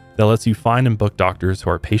there that lets you find and book doctors who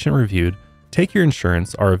are patient reviewed, take your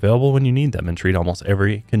insurance, are available when you need them, and treat almost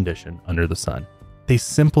every condition under the sun. They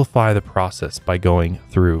simplify the process by going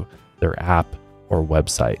through their app or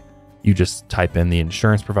website. You just type in the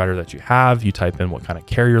insurance provider that you have. You type in what kind of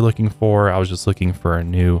care you're looking for. I was just looking for a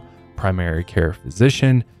new primary care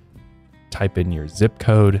physician. Type in your zip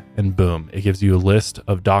code and boom, it gives you a list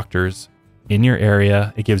of doctors in your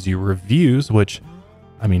area. It gives you reviews, which,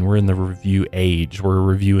 I mean, we're in the review age. We're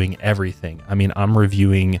reviewing everything. I mean, I'm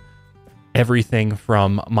reviewing everything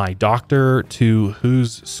from my doctor to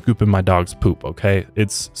who's scooping my dog's poop, okay?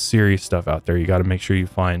 It's serious stuff out there. You got to make sure you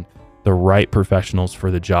find the right professionals for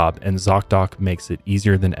the job, and ZocDoc makes it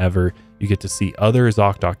easier than ever. You get to see other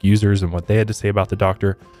ZocDoc users and what they had to say about the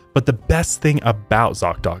doctor. But the best thing about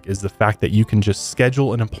ZocDoc is the fact that you can just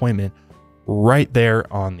schedule an appointment right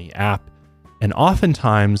there on the app. And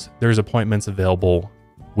oftentimes there's appointments available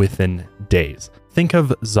within days. Think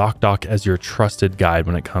of ZocDoc as your trusted guide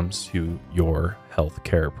when it comes to your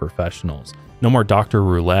healthcare professionals. No more doctor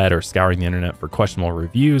roulette or scouring the internet for questionable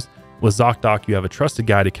reviews. With ZocDoc, you have a trusted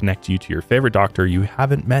guide to connect you to your favorite doctor you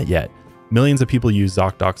haven't met yet. Millions of people use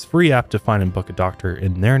ZocDoc's free app to find and book a doctor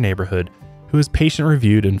in their neighborhood who is patient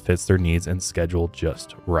reviewed and fits their needs and scheduled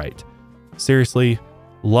just right. Seriously,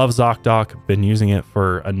 love ZocDoc. Been using it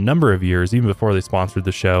for a number of years, even before they sponsored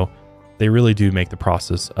the show. They really do make the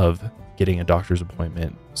process of getting a doctor's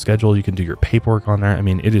appointment scheduled. You can do your paperwork on there. I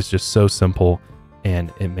mean, it is just so simple,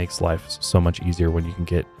 and it makes life so much easier when you can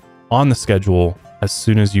get on the schedule as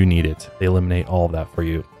soon as you need it. They eliminate all of that for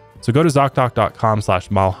you. So go to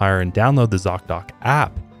ZocDoc.com/milehire and download the ZocDoc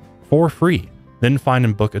app for free. Then find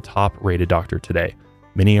and book a top-rated doctor today.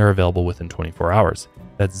 Many are available within 24 hours.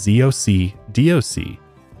 That's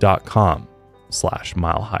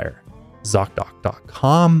ZocDoc.com/milehire.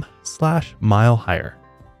 ZocDoc.com/milehire.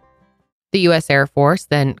 The U.S. Air Force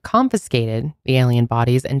then confiscated the alien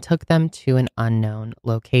bodies and took them to an unknown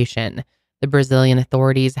location. The Brazilian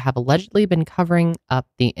authorities have allegedly been covering up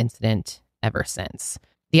the incident ever since.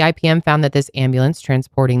 The IPM found that this ambulance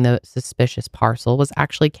transporting the suspicious parcel was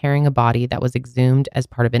actually carrying a body that was exhumed as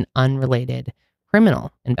part of an unrelated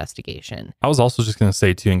criminal investigation. I was also just going to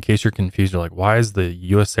say, too, in case you're confused, you're like, why is the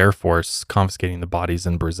U.S. Air Force confiscating the bodies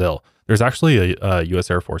in Brazil? There's actually a U.S.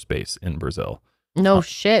 Air Force base in Brazil. No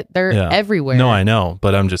shit. They're everywhere. No, I know.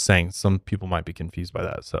 But I'm just saying some people might be confused by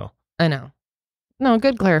that. So I know. No,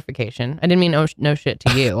 good clarification. I didn't mean no shit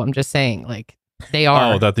to you. I'm just saying, like, they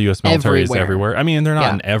are. Oh, that the U.S. military is everywhere. I mean, they're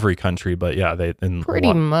not in every country, but yeah, they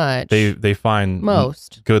pretty much. They find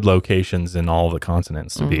most good locations in all the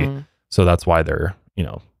continents to be. So that's why they're,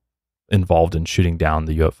 involved in shooting down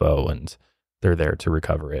the UFO, and they're there to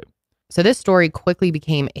recover it. So this story quickly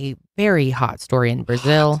became a very hot story in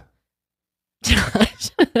Brazil.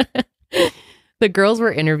 The girls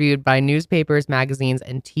were interviewed by newspapers, magazines,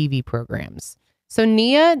 and TV programs. So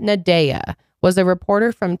Nia Nadea was a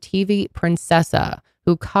reporter from TV Princesa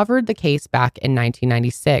who covered the case back in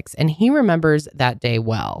 1996, and he remembers that day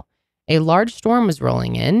well. A large storm was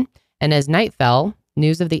rolling in, and as night fell,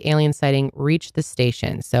 news of the alien sighting reached the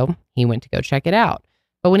station, so he went to go check it out.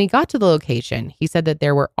 But when he got to the location, he said that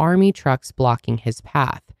there were army trucks blocking his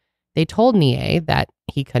path. They told Nia that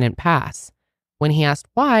he couldn't pass. When he asked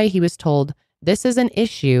why, he was told, "This is an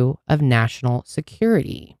issue of national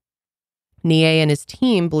security." Nia and his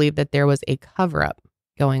team believed that there was a cover-up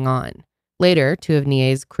going on. Later, two of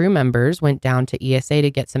Nia's crew members went down to EDSA to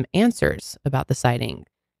get some answers about the sighting.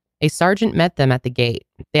 A sergeant met them at the gate.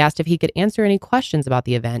 They asked if he could answer any questions about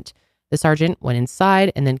the event. The sergeant went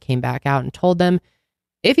inside and then came back out and told them,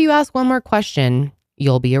 "If you ask one more question,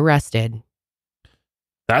 you'll be arrested."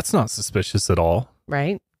 That's not suspicious at all.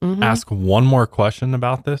 Right? Ask one more question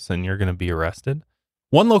about this and you're going to be arrested.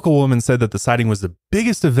 One local woman said that the sighting was the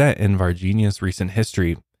biggest event in Varginha's recent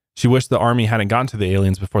history. She wished the army hadn't gotten to the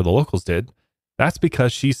aliens before the locals did. That's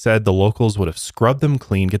because she said the locals would have scrubbed them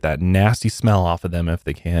clean, get that nasty smell off of them if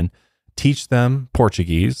they can, teach them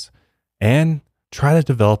Portuguese, and try to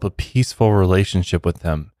develop a peaceful relationship with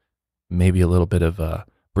them. Maybe a little bit of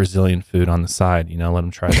Brazilian food on the side, let them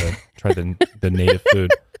try the native food.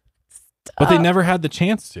 Stop. But they never had the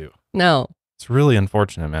chance to. No. It's really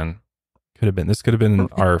unfortunate, man. This could have been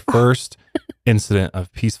our first incident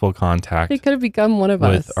of peaceful contact. They could have become one of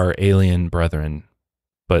us. With our alien brethren.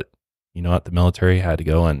 But you know what? The military had to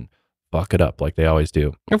go and fuck it up like they always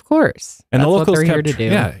do. Of course. And that's the locals what they're here to do.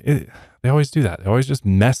 Yeah, they always do that. They always just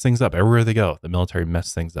mess things up. Everywhere they go, the military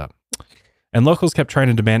mess things up. And locals kept trying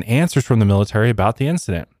to demand answers from the military about the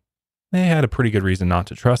incident. They had a pretty good reason not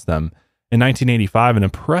to trust them. In 1985, an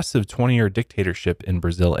impressive 20-year dictatorship in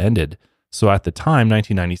Brazil ended. So at the time,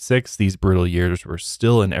 1996, these brutal years were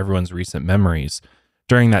still in everyone's recent memories.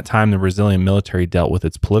 During that time, the Brazilian military dealt with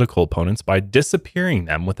its political opponents by disappearing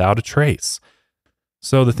them without a trace.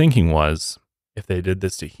 So the thinking was, if they did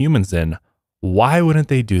this to humans, then Why wouldn't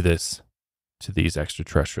they do this to these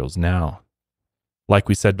extraterrestrials now? Like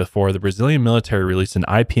we said before, the Brazilian military released an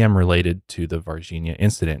IPM related to the Varginha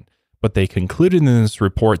incident, but they concluded in this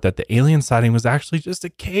report that the alien sighting was actually just a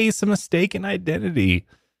case of mistaken identity.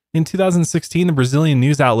 In 2016, the Brazilian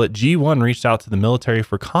news outlet G1 reached out to the military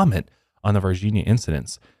for comment on the Varginha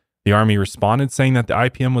incidents. The Army responded saying that the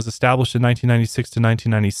IPM was established in 1996 to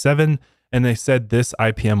 1997, and they said this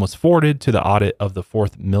IPM was forwarded to the audit of the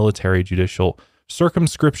 4th Military Judicial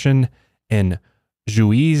Circumscription in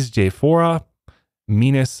Juiz de Fora,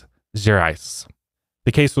 Minas Gerais.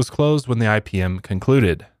 The case was closed when the IPM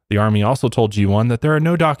concluded. The Army also told G1 that there are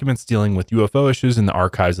no documents dealing with UFO issues in the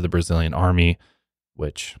archives of the Brazilian Army,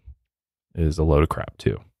 which is a load of crap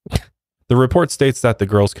too. The report states that the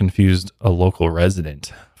girls confused a local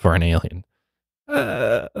resident for an alien.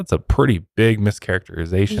 That's a pretty big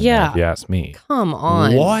mischaracterization, if you ask me. Come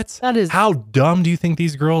on. What? That is... How dumb do you think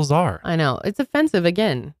these girls are? I know. It's offensive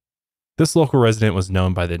again. This local resident was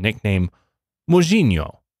known by the nickname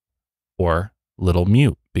Mojinho, or Little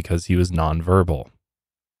Mute, because he was nonverbal.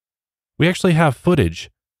 We actually have footage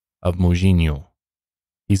of Mojinho.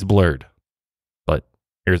 He's blurred, but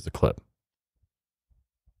here's the clip.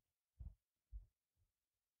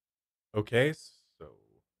 Okay,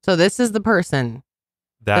 so this is the person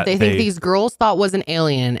that they think these girls thought was an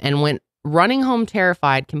alien and went running home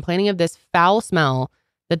terrified, complaining of this foul smell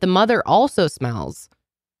that the mother also smells.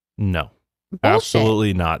 No, Bullshit.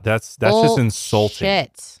 Absolutely not. That's just insulting.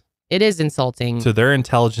 Shit. It is insulting to their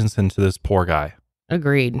intelligence and to this poor guy.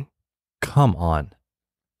 Agreed. Come on.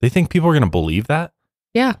 They think people are going to believe that?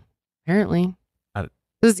 Yeah, apparently.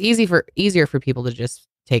 This is easier for people to just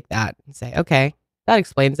take that and say, okay, that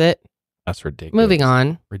explains it. That's ridiculous. Moving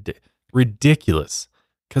on. Ridiculous.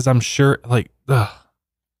 Because I'm sure,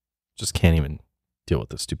 just can't even deal with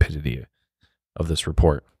the stupidity of this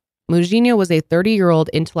report. Mujinho was a 30-year-old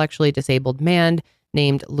intellectually disabled man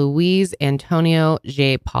named Luiz Antonio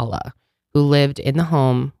J. Paula, who lived in the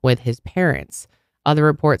home with his parents. Other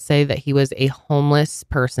reports say that he was a homeless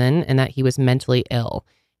person and that he was mentally ill.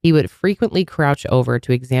 He would frequently crouch over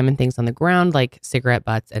to examine things on the ground like cigarette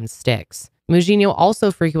butts and sticks. Mujinho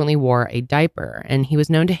also frequently wore a diaper, and he was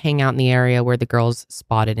known to hang out in the area where the girls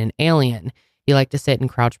spotted an alien. He liked to sit in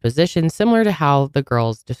crouched positions, similar to how the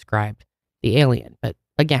girls described the alien. But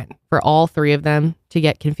again, for all three of them to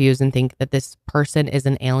get confused and think that this person is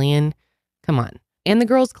an alien, come on. And the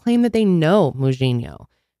girls claim that they know Mujinho.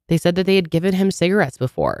 They said that they had given him cigarettes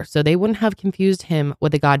before, so they wouldn't have confused him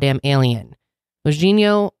with a goddamn alien.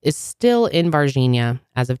 Mujinho is still in Varginha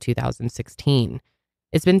as of 2016.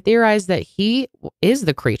 It's been theorized that he is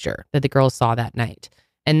the creature that the girls saw that night,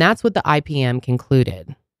 and that's what the IPM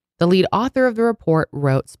concluded. The lead author of the report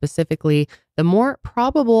wrote specifically, the more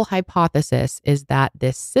probable hypothesis is that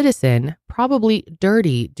this citizen, probably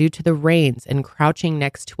dirty due to the rains and crouching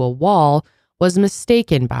next to a wall, was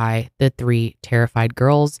mistaken by the three terrified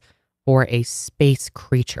girls for a space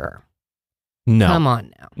creature. No. Come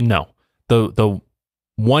on now. No. The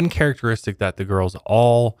one characteristic that the girls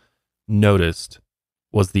all noticed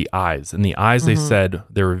was the eyes. And the eyes, they said,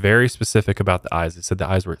 they were very specific about the eyes. They said the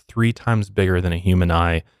eyes were 3 times bigger than a human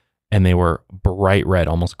eye, and they were bright red,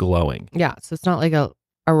 almost glowing. Yeah, so it's not like a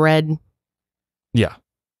red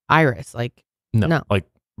iris. No. Like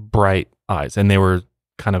bright eyes. And they were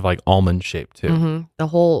kind of like almond shaped too. The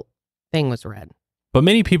whole thing was red. But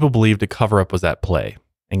many people believed a cover-up was at play,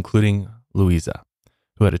 including Louisa,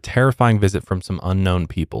 who had a terrifying visit from some unknown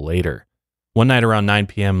people later. One night around 9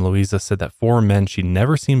 p.m., Louisa said that 4 men she'd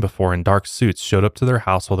never seen before in dark suits showed up to their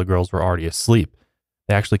house while the girls were already asleep.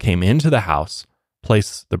 They actually came into the house,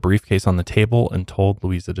 placed the briefcase on the table, and told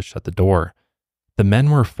Louisa to shut the door. The men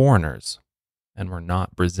were foreigners and were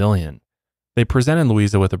not Brazilian. They presented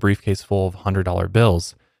Louisa with a briefcase full of $100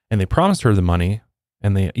 bills, and they promised her the money,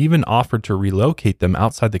 and they even offered to relocate them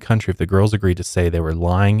outside the country if the girls agreed to say they were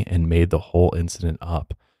lying and made the whole incident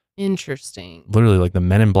up. Interesting. Literally, like the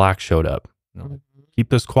men in black showed up. Keep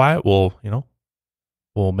this quiet. We'll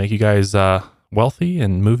make you guys wealthy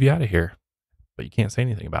and move you out of here. But you can't say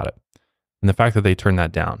anything about it. And the fact that they turned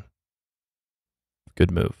that down,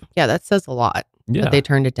 good move. Yeah, that says a lot. Yeah. That they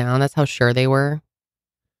turned it down. That's how sure they were.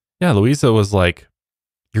 Yeah, Louisa was like,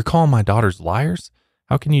 you're calling my daughters liars?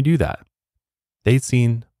 How can you do that? They'd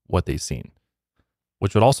seen what they'd seen,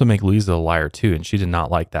 which would also make Louisa a liar too, and she did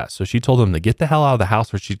not like that. So she told them to get the hell out of the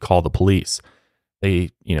house or she'd call the police.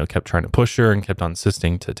 They, kept trying to push her and kept on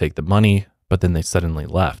insisting to take the money, but then they suddenly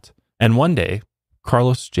left. And one day,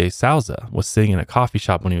 Carlos J. Souza was sitting in a coffee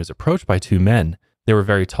shop when he was approached by 2 men. They were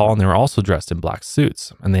very tall and they were also dressed in black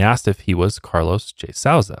suits. And they asked if he was Carlos J.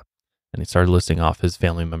 Souza. And he started listing off his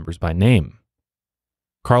family members by name.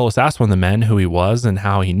 Carlos asked one of the men who he was and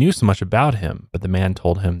how he knew so much about him, but the man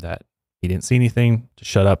told him that he didn't see anything, to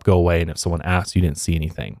shut up, go away, and if someone asks, you didn't see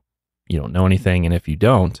anything. You don't know anything, and if you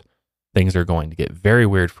don't, things are going to get very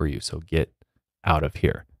weird for you, so get out of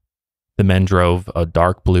here. The men drove a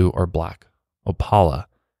dark blue or black Opala,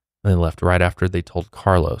 and they left right after they told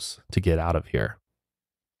Carlos to get out of here.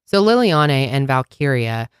 So Liliane and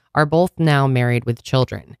Valkyria are both now married with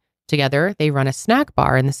children. Together, they run a snack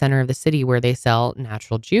bar in the center of the city where they sell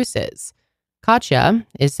natural juices. Katya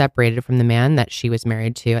is separated from the man that she was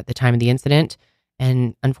married to at the time of the incident,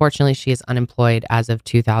 and unfortunately, she is unemployed as of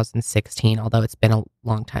 2016, although it's been a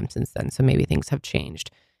long time since then, so maybe things have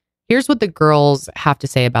changed. Here's what the girls have to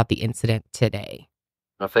say about the incident today.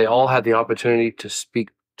 If they all had the opportunity to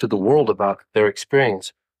speak to the world about their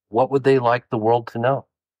experience, what would they like the world to know?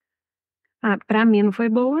 Pra mim não foi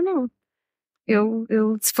boa, não.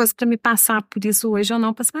 Se fosse pra me passar por isso hoje, eu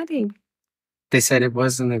não passaria. They said it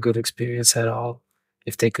wasn't a good experience at all.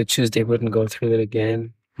 If they could choose, they wouldn't go through it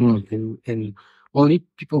again. And only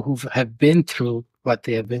people who have been through what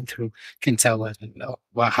they have been through can tell us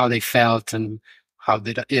how they felt and how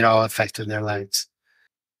it all affected their lives.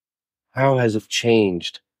 How has it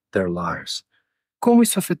changed their lives? Como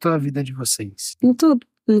isso afetou a vida de vocês? Em tudo.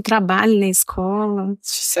 No trabalho, na escola.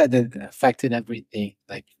 She said it affected everything,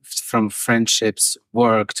 like from friendships,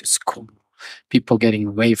 work to school, people getting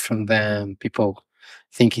away from them, people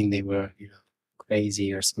thinking they were,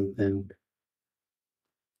 crazy or something.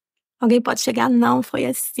 Alguém pode chegar, não, foi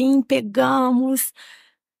assim, pegamos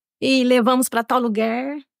e levamos para tal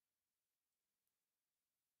lugar.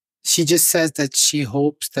 She just says that she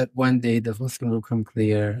hopes that one day the whole thing will come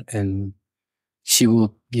clear and she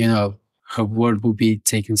will, her word will be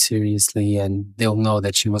taken seriously and they'll know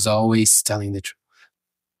that she was always telling the truth.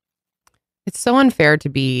 It's so unfair to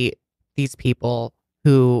be these people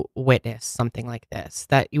who witness something like this,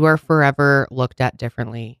 that you are forever looked at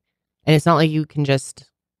differently. And it's not like you can just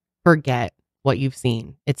forget what you've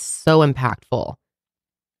seen. It's so impactful.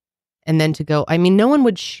 And then to go, no one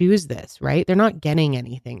would choose this, right? They're not getting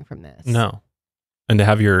anything from this. No. And to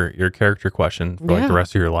have your character question for like the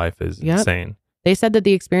rest of your life is insane. They said that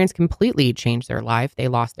the experience completely changed their life. They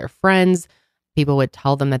lost their friends. People would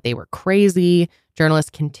tell them that they were crazy. Journalists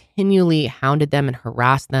continually hounded them and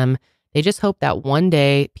harassed them. They just hope that one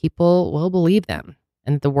day people will believe them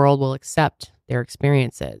and that the world will accept their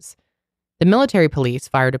experiences. The military police,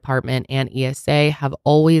 fire department, and ESA have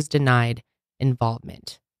always denied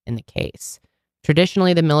involvement in the case.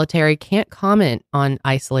 Traditionally, the military can't comment on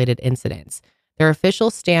isolated incidents. Their official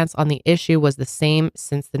stance on the issue was the same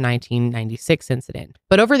since the 1996 incident.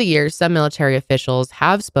 But over the years, some military officials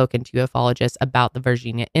have spoken to ufologists about the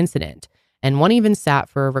Varginha incident, and one even sat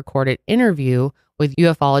for a recorded interview with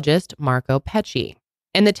ufologist Marco Pecci.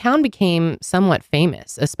 And the town became somewhat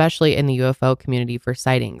famous, especially in the UFO community, for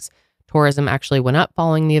sightings. Tourism actually went up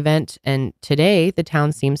following the event, and today the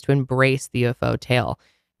town seems to embrace the UFO tale.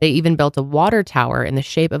 They even built a water tower in the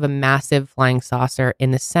shape of a massive flying saucer in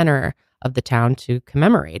the center of the town to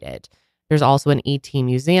commemorate it. There's also an ET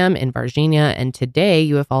museum in Varginha, and today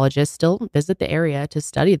ufologists still visit the area to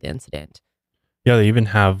study the incident. Yeah, they even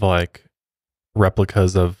have like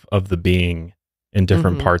replicas of the being in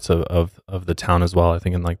different parts of the town as well. I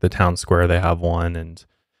think in like the town square they have one. And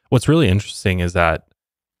what's really interesting is that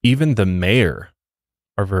even the mayor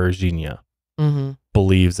of Varginha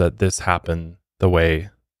believes that this happened the way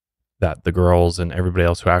that the girls and everybody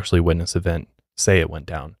else who actually witnessed the event say it went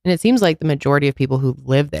down. And it seems like the majority of people who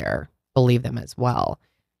live there believe them as well.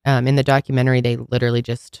 In the documentary, they literally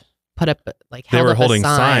just put up they were holding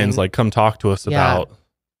signs like, come talk to us about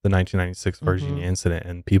the 1996 Varginha incident.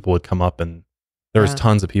 And people would come up and there was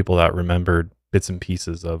tons of people that remembered bits and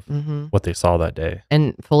pieces of what they saw that day.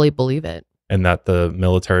 And fully believe it. And that the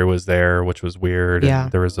military was there, which was weird. Yeah.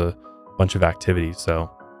 And there was a bunch of activities.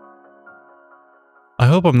 So I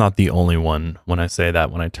hope I'm not the only one when I say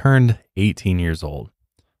that when I turned 18 years old,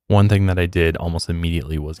 one thing that I did almost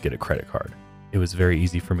immediately was get a credit card. It was very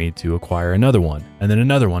easy for me to acquire another one and then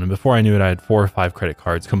another one. And before I knew it, I had 4 or 5 credit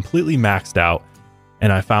cards completely maxed out.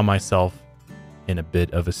 And I found myself in a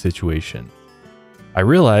bit of a situation. I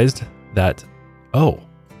realized that,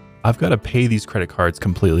 I've got to pay these credit cards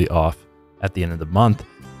completely off at the end of the month,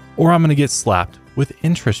 or I'm going to get slapped with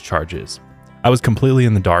interest charges. I was completely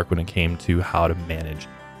in the dark when it came to how to manage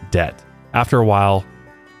debt. After a while,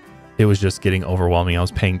 it was just getting overwhelming. I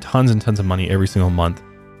was paying tons and tons of money every single month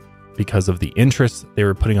because of the interest they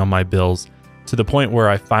were putting on my bills, to the point where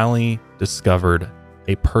I finally discovered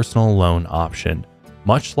a personal loan option,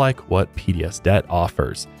 much like what PDS Debt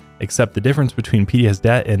offers. Except the difference between PDS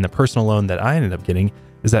Debt and the personal loan that I ended up getting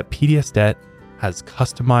is that PDS Debt has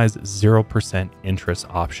customized 0% interest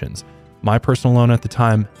options. My personal loan at the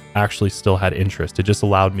time actually still had interest. It just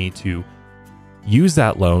allowed me to use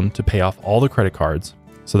that loan to pay off all the credit cards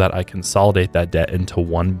so that I consolidate that debt into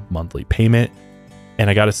one monthly payment. And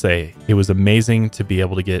I gotta say, it was amazing to be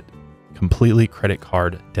able to get completely credit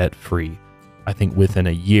card debt free, I think within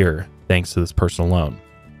a year, thanks to this personal loan.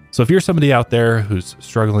 So if you're somebody out there who's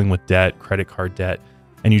struggling with debt, credit card debt,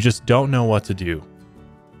 and you just don't know what to do,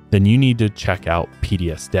 then you need to check out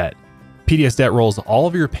PDS Debt. PDS Debt rolls all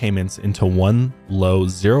of your payments into one low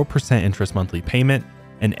 0% interest monthly payment,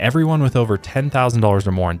 and everyone with over $10,000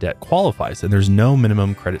 or more in debt qualifies, and there's no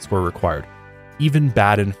minimum credit score required. Even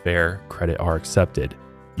bad and fair credit are accepted.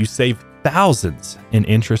 You save thousands in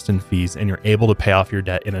interest and fees, and you're able to pay off your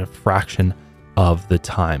debt in a fraction of the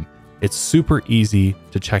time. It's super easy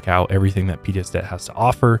to check out everything that PDS Debt has to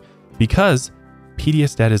offer because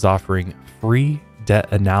PDS Debt is offering free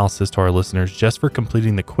debt analysis to our listeners just for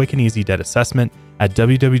completing the quick and easy debt assessment at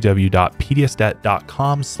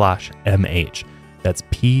www.pdsdebt.com/mh. That's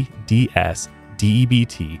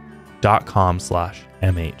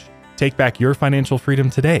pdsdebt.com/mh. Take back your financial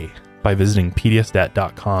freedom today by visiting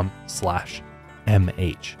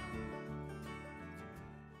pdsdebt.com/mh.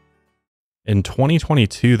 In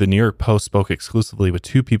 2022, the New York Post spoke exclusively with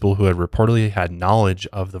two people who had reportedly had knowledge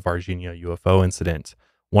of the Varginha UFO incident.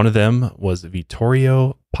 One of them was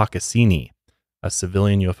Vittorio Paccassini, a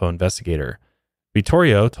civilian UFO investigator.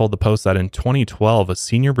 Vittorio told the Post that in 2012, a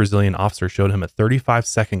senior Brazilian officer showed him a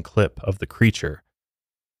 35-second clip of the creature.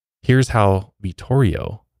 Here's how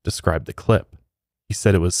Vittorio described the clip. He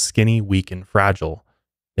said it was skinny, weak, and fragile.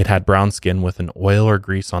 It had brown skin with an oil or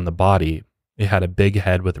grease on the body. It had a big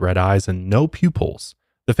head with red eyes and no pupils.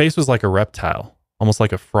 The face was like a reptile, almost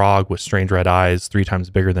like a frog with strange red eyes, 3 times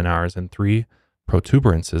bigger than ours, and 3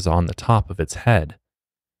 protuberances on the top of its head.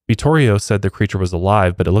 Vittorio said the creature was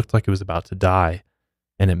alive, but it looked like it was about to die,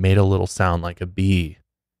 and it made a little sound like a bee.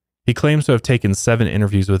 He claims to have taken 7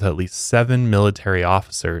 interviews with at least 7 military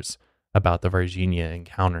officers about the Varginha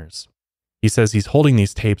encounters. He says he's holding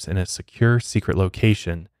these tapes in a secure, secret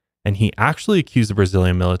location, and he actually accused the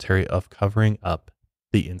Brazilian military of covering up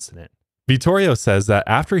the incident. Vittorio says that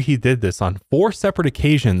after he did this on 4 separate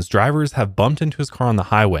occasions, drivers have bumped into his car on the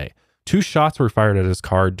highway. 2 shots were fired at his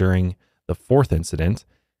car during the 4th incident.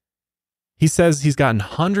 He says he's gotten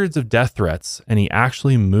hundreds of death threats, and he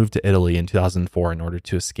actually moved to Italy in 2004 in order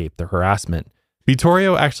to escape the harassment.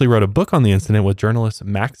 Vittorio actually wrote a book on the incident with journalist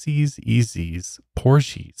Maxis Izis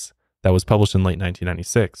Porges that was published in late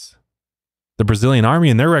 1996. The Brazilian army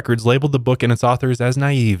in their records labeled the book and its authors as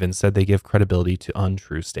naive and said they give credibility to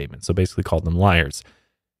untrue statements, so basically called them liars.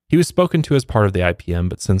 He was spoken to as part of the IPM,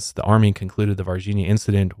 but since the army concluded the Varginha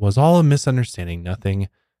incident was all a misunderstanding, nothing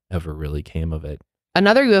ever really came of it.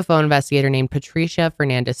 Another UFO investigator named Patricia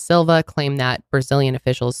Fernandes Silva claimed that Brazilian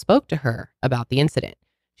officials spoke to her about the incident.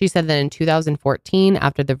 She said that in 2014,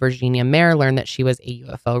 after the Varginha mayor learned that she was a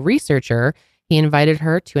UFO researcher, he invited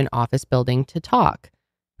her to an office building to talk.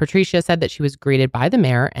 Patricia said that she was greeted by the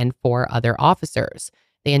mayor and 4 other officers.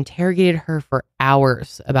 They interrogated her for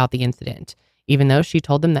hours about the incident, even though she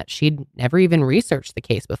told them that she'd never even researched the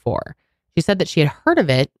case before. She said that she had heard of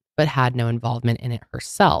it, but had no involvement in it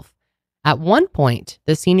herself. At one point,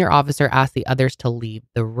 the senior officer asked the others to leave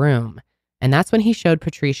the room, and that's when he showed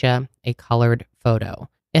Patricia a colored photo.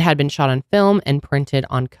 It had been shot on film and printed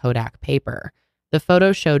on Kodak paper. The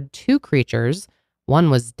photo showed 2 creatures. One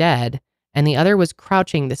was dead, and the other was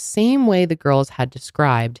crouching the same way the girls had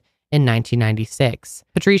described in 1996.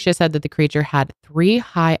 Patricia said that the creature had 3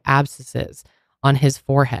 high abscesses on his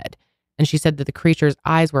forehead, and she said that the creature's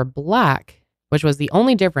eyes were black, which was the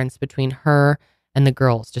only difference between her and the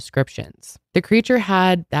girls' descriptions. The creature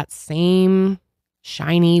had that same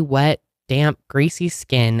shiny, wet, damp, greasy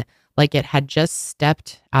skin like it had just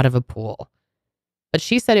stepped out of a pool. But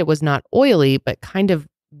she said it was not oily, but kind of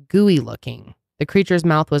gooey looking. The creature's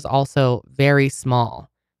mouth was also very small.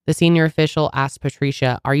 The senior official asked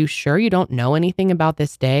Patricia, "Are you sure you don't know anything about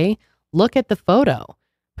this day? Look at the photo."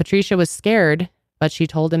 Patricia was scared, but she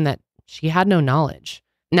told him that she had no knowledge.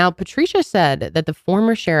 Now, Patricia said that the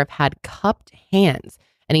former sheriff had cupped hands,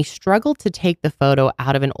 and he struggled to take the photo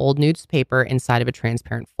out of an old newspaper inside of a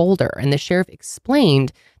transparent folder. And the sheriff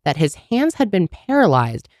explained that his hands had been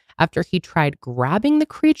paralyzed after he tried grabbing the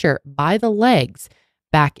creature by the legs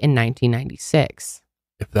back in 1996.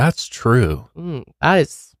 If that's true, that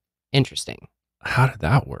is interesting. How did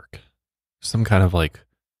that work? Some kind of like,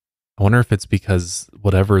 I wonder if it's because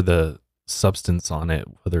whatever the substance on it,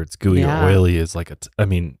 whether it's gooey or oily, is like it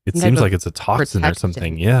seems like it's a toxin or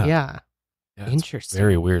something. Yeah. Interesting.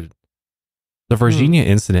 Very weird. The Varginha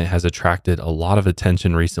incident has attracted a lot of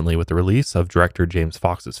attention recently with the release of director James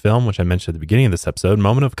Fox's film, which I mentioned at the beginning of this episode,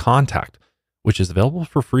 Moment of Contact, which is available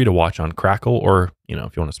for free to watch on Crackle, or,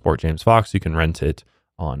 if you want to support James Fox, you can rent it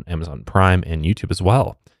on Amazon Prime and YouTube as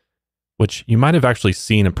well, which you might have actually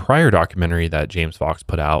seen a prior documentary that James Fox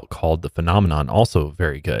put out called The Phenomenon, also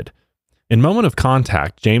very good. In Moment of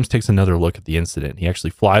Contact, James takes another look at the incident. He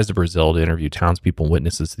actually flies to Brazil to interview townspeople and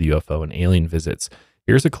witnesses to the UFO and alien visits.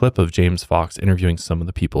 Here's a clip of James Fox interviewing some of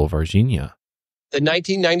the people of Varginha. The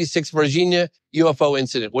 1996 Varginha UFO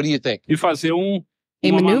incident. What do you think?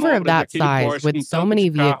 A maneuver of that size with so many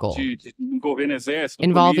vehicles,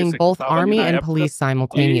 involving both army and police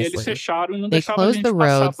simultaneously, they closed the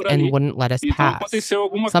roads and wouldn't let us pass.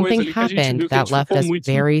 Something happened that left us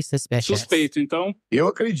very suspicious.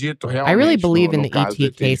 I really believe in the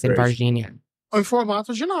ET case in Varginha.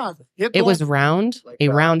 It was round, a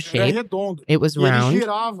round shape. It was round,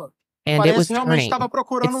 and it was turning.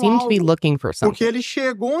 It seemed to be looking for something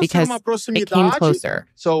because it came closer.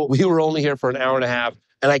 So we were only here for an hour and a half,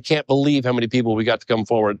 and I can't believe how many people we got to come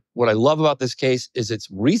forward. What I love about this case is it's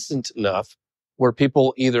recent enough where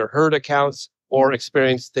people either heard accounts or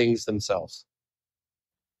experienced things themselves.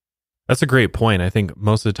 That's a great point. I think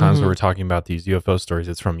most of the times when we're talking about these UFO stories,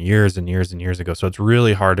 it's from years and years and years ago. So it's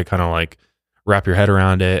really hard to kind of like wrap your head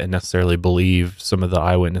around it and necessarily believe some of the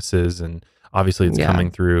eyewitnesses. And obviously it's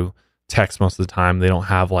coming through text most of the time. They don't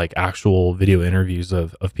have like actual video interviews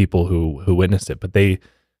of people who witnessed it, but they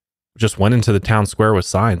just went into the town square with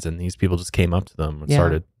signs and these people just came up to them and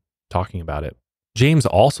started talking about it. James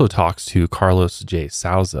also talks to Carlos J.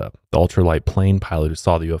 Souza, the ultralight plane pilot who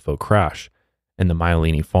saw the UFO crash in the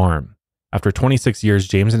Myelini farm. After 26 years,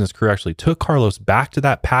 James and his crew actually took Carlos back to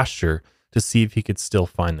that pasture to see if he could still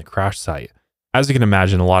find the crash site. As you can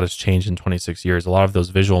imagine, a lot has changed in 26 years. A lot of those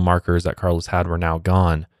visual markers that Carlos had were now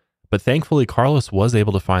gone. But thankfully, Carlos was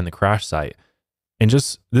able to find the crash site. And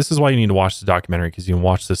this is why you need to watch the documentary, because you can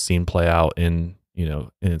watch this scene play out in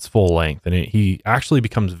its full length. And he actually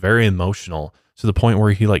becomes very emotional to the point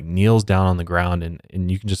where he like kneels down on the ground and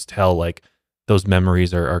you can just tell like those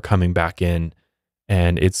memories are coming back in.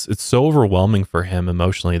 And it's so overwhelming for him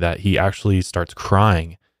emotionally that he actually starts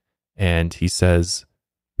crying. And he says,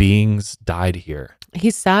 beings died here.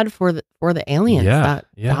 He's sad for the aliens that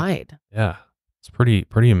died. Yeah. It's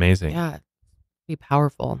pretty amazing. Yeah. Pretty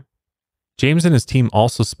powerful. James and his team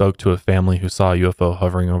also spoke to a family who saw a UFO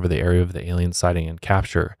hovering over the area of the alien sighting and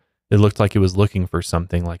capture. It looked like it was looking for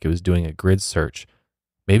something, like it was doing a grid search.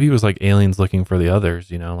 Maybe it was like aliens looking for the others,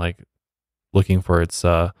 like looking for its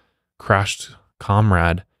crashed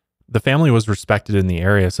comrade. The family was respected in the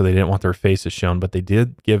area, so they didn't want their faces shown, but they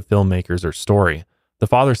did give filmmakers their story. The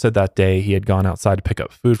father said that day he had gone outside to pick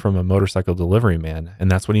up food from a motorcycle delivery man, and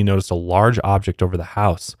that's when he noticed a large object over the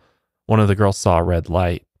house. One of the girls saw a red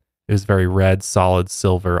light. It was very red, solid,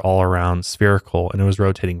 silver, all around, spherical, and it was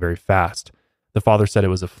rotating very fast. The father said it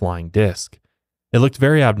was a flying disc. It looked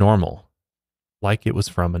very abnormal, like it was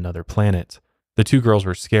from another planet. The two girls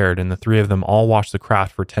were scared, and the three of them all watched the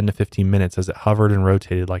craft for 10 to 15 minutes as it hovered and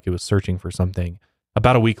rotated like it was searching for something.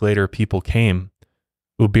 About a week later, people came.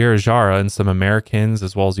 Ubira Jara and some Americans,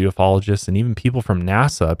 as well as ufologists, and even people from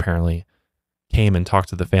NASA apparently came and talked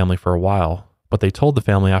to the family for a while. But they told the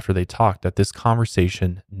family after they talked that this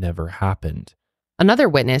conversation never happened. Another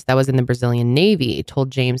witness that was in the Brazilian Navy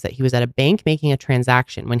told James that he was at a bank making a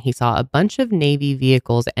transaction when he saw a bunch of Navy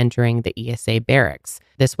vehicles entering the ESA barracks.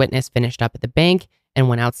 This witness finished up at the bank and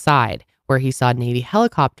went outside, where he saw Navy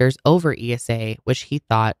helicopters over ESA, which he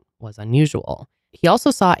thought was unusual. He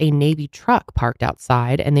also saw a Navy truck parked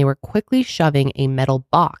outside, and they were quickly shoving a metal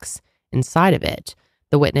box inside of it.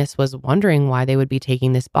 The witness was wondering why they would be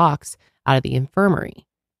taking this box out of the infirmary.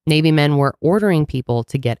 Navy men were ordering people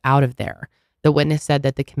to get out of there. The witness said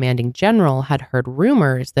that the commanding general had heard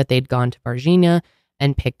rumors that they'd gone to Varginha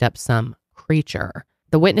and picked up some creature.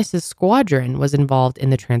 The witness's squadron was involved in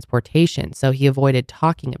the transportation, so he avoided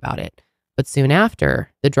talking about it. But soon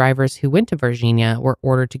after, the drivers who went to Varginha were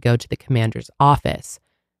ordered to go to the commander's office.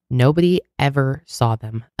 Nobody ever saw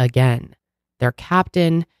them again. Their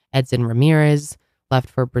captain, Edson Ramirez, left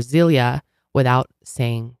for Brasilia without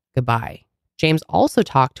saying goodbye. James also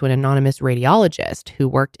talked to an anonymous radiologist who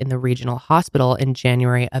worked in the regional hospital in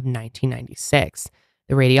January of 1996.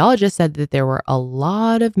 The radiologist said that there were a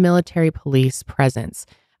lot of military police presence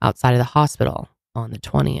outside of the hospital on the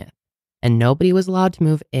 20th, and nobody was allowed to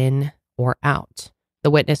move in or out.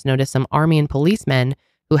 The witness noticed some army and policemen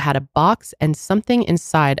who had a box and something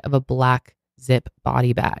inside of a black zip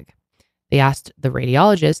body bag. They asked the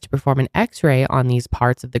radiologist to perform an x-ray on these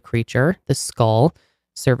parts of the creature: the skull,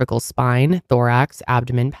 cervical spine, thorax,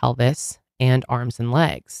 abdomen, pelvis, and arms and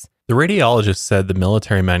legs. The radiologist said the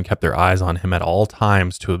military men kept their eyes on him at all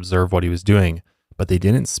times to observe what he was doing, but they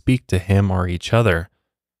didn't speak to him or each other.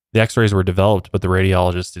 The x-rays were developed, but the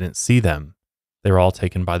radiologist didn't see them. They were all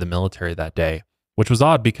taken by the military that day, which was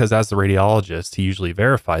odd because as the radiologist, he usually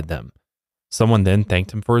verified them. Someone then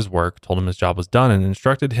thanked him for his work, told him his job was done, and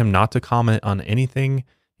instructed him not to comment on anything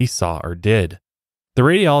he saw or did. The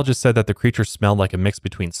radiologist said that the creature smelled like a mix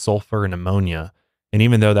between sulfur and ammonia, and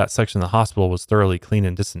even though that section of the hospital was thoroughly clean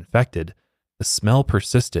and disinfected, the smell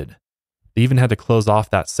persisted. They even had to close off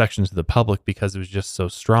that section to the public because it was just so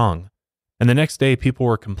strong. And the next day, people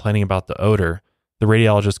were complaining about the odor. The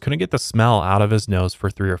radiologist couldn't get the smell out of his nose for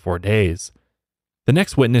 3 or 4 days. The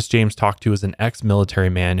next witness James talked to was an ex-military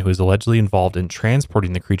man who was allegedly involved in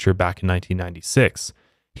transporting the creature back in 1996.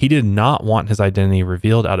 He did not want his identity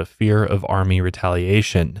revealed out of fear of Army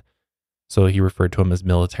retaliation, so he referred to him as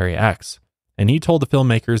Military X. And he told the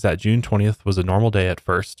filmmakers that June 20th was a normal day at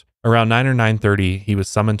first. Around 9 or 9:30, he was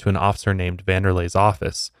summoned to an officer named Vanderlei's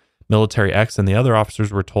office. Military X and the other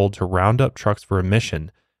officers were told to round up trucks for a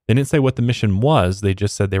mission. They didn't say what the mission was, they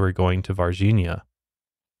just said they were going to Varginha.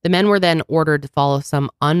 The men were then ordered to follow some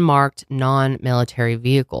unmarked non-military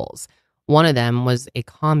vehicles. One of them was a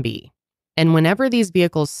combi. And whenever these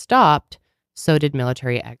vehicles stopped, so did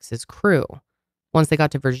Military X's crew. Once they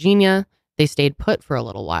got to Varginha, they stayed put for a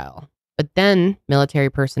little while. But then military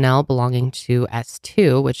personnel belonging to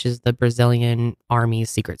S2, which is the Brazilian Army's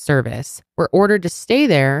Secret Service, were ordered to stay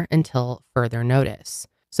there until further notice.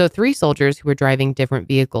 So 3 soldiers who were driving different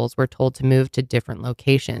vehicles were told to move to different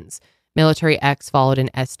locations. Military X followed an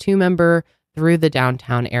S2 member through the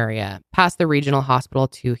downtown area, past the regional hospital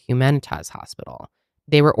to Humanitas Hospital.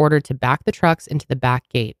 They were ordered to back the trucks into the back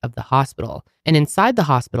gate of the hospital. And inside the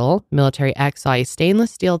hospital, Military X saw a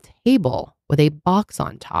stainless steel table with a box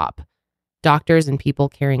on top. Doctors and people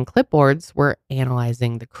carrying clipboards were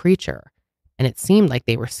analyzing the creature, and it seemed like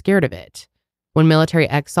they were scared of it. When Military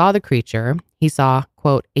X saw the creature, he saw,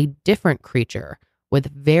 quote, a different creature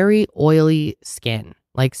with very oily skin,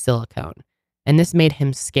 like silicone, and this made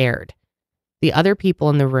him scared. The other people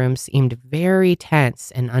in the room seemed very tense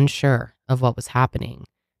and unsure of what was happening.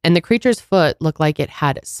 And the creature's foot looked like it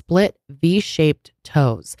had split V-shaped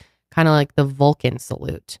toes, kind of like the Vulcan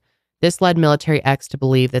salute. This led Military X to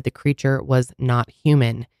believe that the creature was not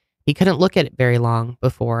human. He couldn't look at it very long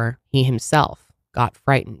before he himself got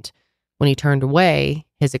frightened. When he turned away,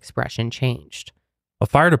 his expression changed. A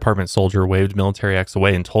fire department soldier waved Military X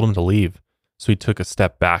away and told him to leave. So he took a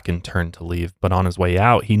step back and turned to leave. But on his way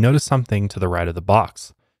out, he noticed something to the right of the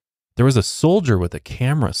box. There was a soldier with a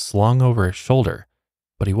camera slung over his shoulder,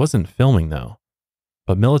 but he wasn't filming though.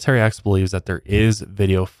 But Military X believes that there is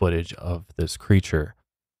video footage of this creature.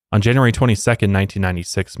 On January 22nd,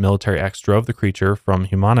 1996, Military X drove the creature from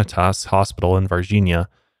Humanitas Hospital in Varginha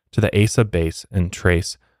to the EDSA base in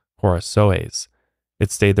Tres Corações.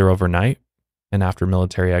 It stayed there overnight, and after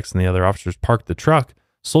Military X and the other officers parked the truck,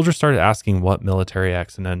 soldiers started asking what Military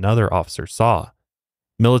X and another officer saw.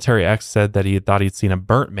 Military X said that he thought he'd seen a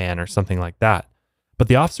burnt man or something like that, but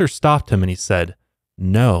the officer stopped him and he said,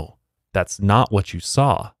 "No, that's not what you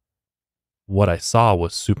saw. What I saw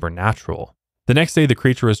was supernatural." The next day, the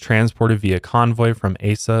creature was transported via convoy from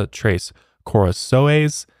EDSA Tres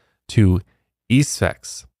Corações to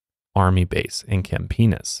EDSA Army Base in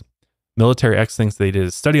Campinas. Military X thinks they did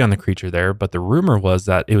a study on the creature there, but the rumor was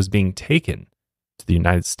that it was being taken to the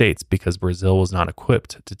United States because Brazil was not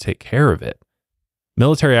equipped to take care of it.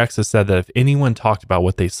 Military X has said that if anyone talked about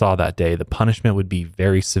what they saw that day, the punishment would be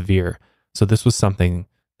very severe. So this was something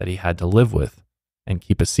that he had to live with and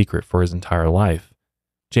keep a secret for his entire life.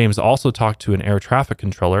 James also talked to an air traffic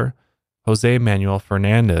controller, Jose Manuel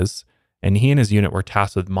Fernandez, and he and his unit were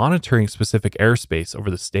tasked with monitoring specific airspace over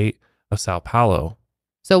the state of Sao Paulo.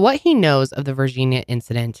 So what he knows of the Varginha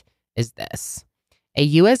incident is this. A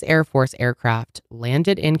U.S. Air Force aircraft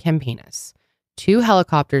landed in Campinas. 2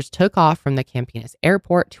 helicopters took off from the Campinas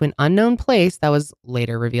airport to an unknown place that was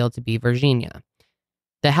later revealed to be Varginha.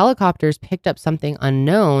 The helicopters picked up something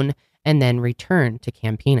unknown and then returned to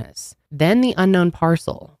Campinas. Then the unknown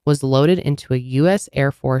parcel was loaded into a U.S.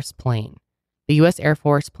 Air Force plane. The U.S. Air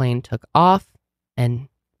Force plane took off, and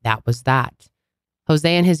that was that. Jose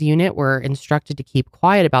and his unit were instructed to keep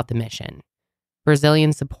quiet about the mission.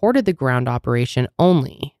 Brazilians supported the ground operation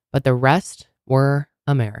only, but the rest were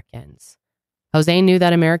Americans. Jose knew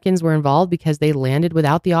that Americans were involved because they landed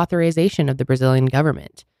without the authorization of the Brazilian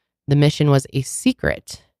government. The mission was a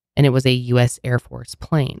secret, and it was a U.S. Air Force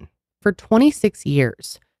plane. For 26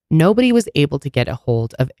 years, nobody was able to get a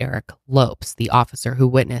hold of Eric Lopes, the officer who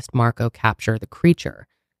witnessed Marco capture the creature.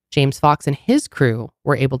 James Fox and his crew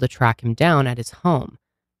were able to track him down at his home.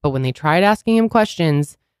 But when they tried asking him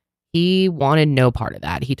questions, he wanted no part of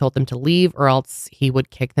that. He told them to leave or else he would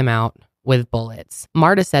kick them out with bullets.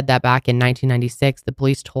 Marta said that back in 1996, the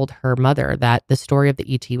police told her mother that the story of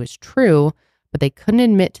the ET was true, but they couldn't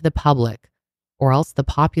admit to the public or else the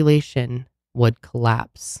population would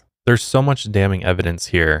collapse. There's so much damning evidence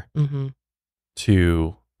here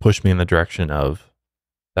to push me in the direction of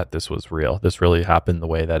that this was real. This really happened the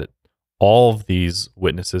way that all of these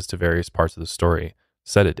witnesses to various parts of the story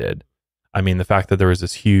said it did. I mean, the fact that there was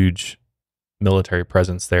this huge military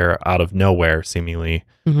presence there out of nowhere, seemingly.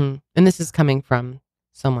 And this is coming from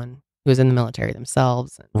someone who was in the military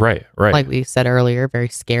themselves. Right. Like we said earlier, very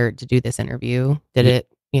scared to do this interview. Did it,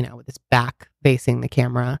 with his back facing the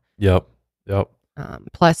camera. Yep.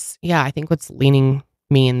 Plus, I think what's leaning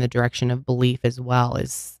me in the direction of belief as well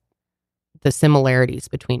is the similarities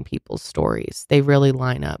between people's stories. They really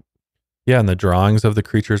line up. Yeah, and the drawings of the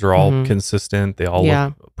creatures are all consistent. They all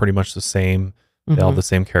look pretty much the same. They all have the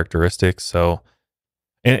same characteristics. So,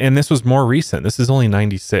 and this was more recent. This is only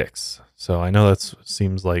 96. So I know that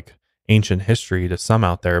seems like ancient history to some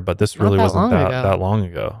out there, but this really wasn't that long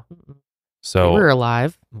ago. So we were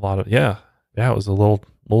alive. A lot of it was a little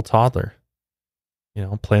toddler,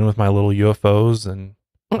 playing with my little UFOs and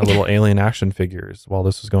my little alien action figures while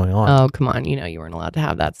this was going on. Oh, come on. You weren't allowed to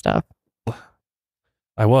have that stuff.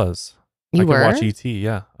 I was. You were? I watched E.T.,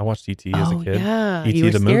 yeah. I watched E.T. as a kid. Yeah. E.T. You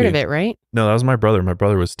were the scared movie. of it, right? No, that was my brother. My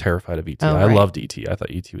brother was terrified of E.T. I loved E.T. I thought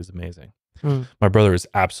E.T. was amazing. My brother is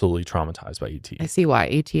absolutely traumatized by E.T. I see why.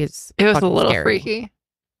 E.T. is It was a little scary. freaky.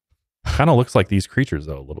 Kind of looks like these creatures,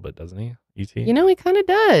 though, a little bit, doesn't he? E.T.? He kind of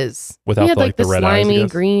does. Without he had the the red eyes, I slimy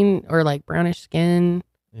guess. green or like brownish skin.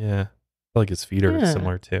 Yeah. I feel like his feet are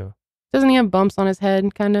similar, too. Doesn't he have bumps on his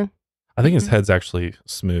head, kind of? I think his head's actually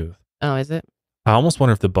smooth. Oh, is it? I almost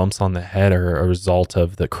wonder if the bumps on the head are a result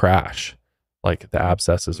of the crash, like the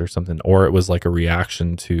abscesses or something, or it was like a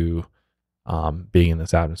reaction to being in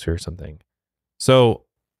this atmosphere or something. So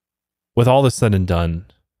with all this said and done,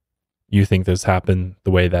 you think this happened the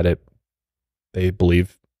way that they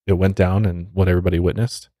believe it went down and what everybody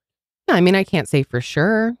witnessed? Yeah, I mean, I can't say for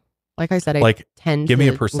sure. Like I said, I tend give me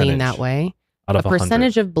a to percentage lean that way. out of a 100.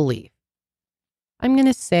 percentage of belief. I'm going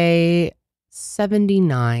to say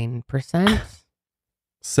 79%.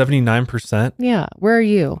 79%? Yeah. Where are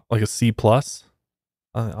you? Like a C plus?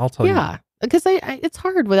 I'll tell you. Yeah. Because it's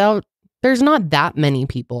hard there's not that many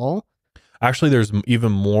people. Actually, there's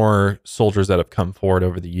even more soldiers that have come forward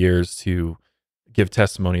over the years to give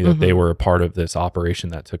testimony that they were a part of this operation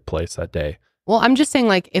that took place that day. Well, I'm just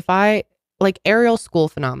saying, aerial school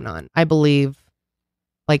phenomenon, I believe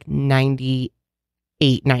 98,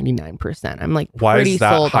 99%. I'm why pretty is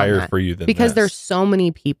that sold higher on that for you than because this? there's so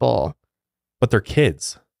many people. But they're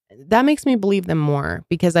kids. That makes me believe them more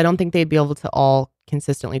because I don't think they'd be able to all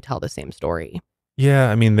consistently tell the same story.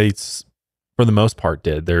 Yeah, I mean, they, for the most part,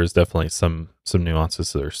 did. There's definitely some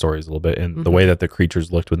nuances to their stories a little bit. And the way that the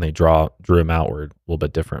creatures looked when they drew them out were a little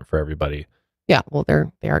bit different for everybody. Yeah, well,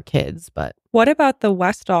 they are kids, but... What about the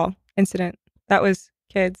Westall incident? That was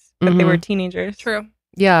kids, but they were teenagers. True.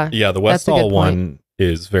 Yeah. Yeah, the Westall one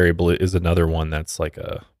is is another one that's like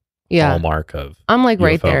a hallmark of I'm UFO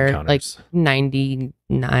right there, encounters. 99,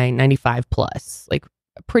 95 plus.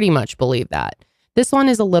 Pretty much believe that. This one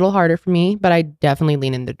is a little harder for me, but I definitely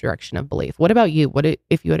lean in the direction of belief. What about you?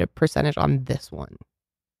 If you had a percentage on this one?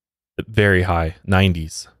 Very high,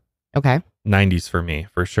 90s. Okay. 90s for me,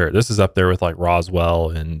 for sure. This is up there with Roswell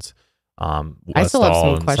and Westall. I still have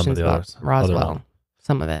some and questions some of the about Roswell.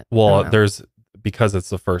 Some of it. Well, because it's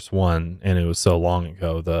the first one and it was so long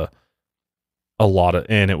ago,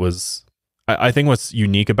 I think what's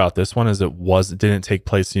unique about this one is it didn't take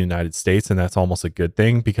place in the United States, and that's almost a good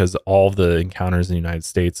thing because all of the encounters in the United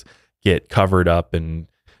States get covered up and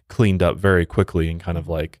cleaned up very quickly and kind of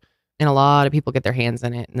and a lot of people get their hands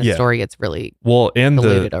in it, and the story gets really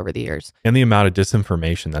diluted over the years. And the amount of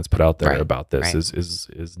disinformation that's put out there about this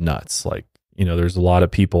is nuts. There's a lot of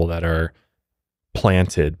people that are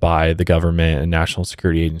planted by the government and national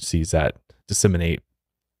security agencies that disseminate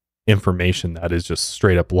information that is just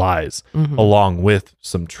straight up lies along with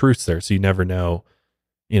some truths there. So you never know,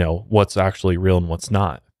 what's actually real and what's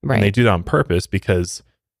not. Right. And they do that on purpose because,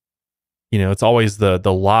 it's always the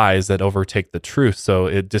lies that overtake the truth. So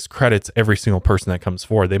it discredits every single person that comes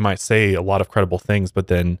forward. They might say a lot of credible things, but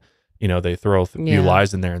then, they throw a few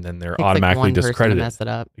lies in there and then they're automatically discredited. Mess it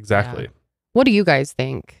up. Exactly. Yeah. What do you guys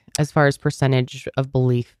think as far as percentage of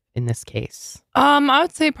belief in this case? I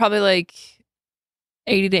would say probably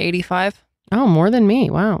 80 to 85. Oh, more than me.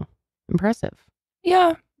 Wow. Impressive.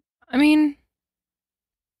 Yeah. I mean,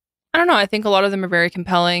 I don't know. I think a lot of them are very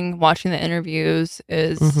compelling. Watching the interviews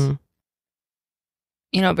is,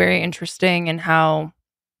 very interesting, and how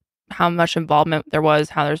much involvement there was,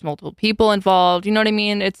 how there's multiple people involved. You know what I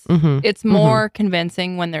mean? It's more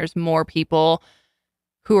convincing when there's more people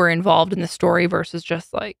who are involved in the story versus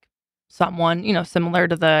just like someone, similar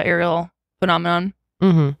to the aerial phenomenon.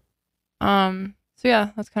 So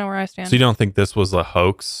yeah, that's kind of where I stand. So you don't think this was a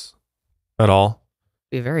hoax at all?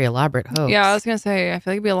 Be a very elaborate hoax. Yeah, I was gonna say, I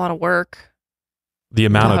feel like it'd be a lot of work. The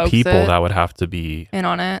amount of people that would have to be in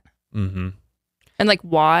on it. And like,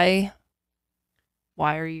 why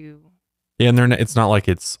are you? Yeah, and it's not like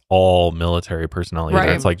it's all military personnel either. Right.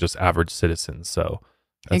 It's like just average citizens. So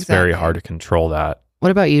it's very hard to control that.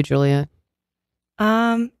 What about you, Julia?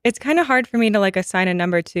 It's kind of hard for me to like assign a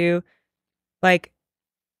number to, like,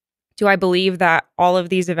 do I believe that all of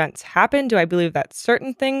these events happened? Do I believe that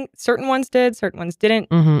certain ones did, certain ones didn't?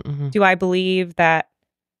 Do I believe that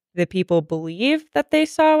the people believe that they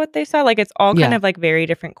saw what they saw? Like, it's all kind of like very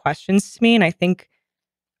different questions to me. And I think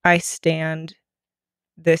I stand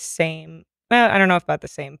the same. Well, I don't know about the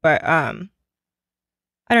same, but I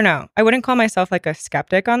don't know. I wouldn't call myself like a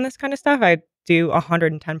skeptic on this kind of stuff. I do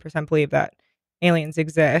 110% believe that aliens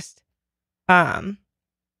exist. I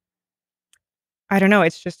don't know.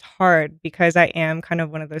 It's just hard because I am kind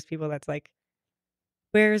of one of those people that's like,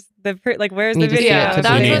 where's the video? Yeah,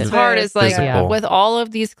 that's what's hard is like with all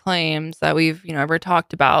of these claims that we've ever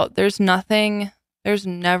talked about. There's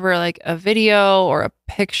never like a video or a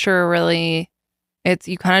picture really.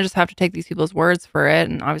 You kind of just have to take these people's words for it,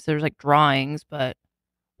 and obviously there's like drawings, but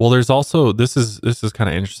there's also this is kind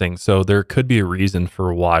of interesting. So there could be a reason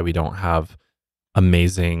for why we don't have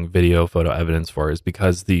amazing video photo evidence for it, is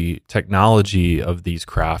because the technology of these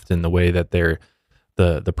craft and the way that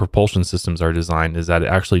the propulsion systems are designed is that it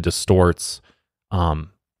actually distorts the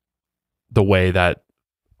way that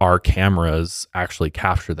our cameras actually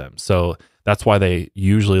capture them. So that's why they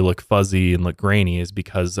usually look fuzzy and look grainy, is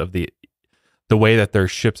because of the way that their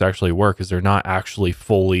ships actually work is they're not actually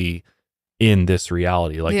fully in this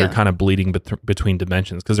reality. Like they're kind of bleeding between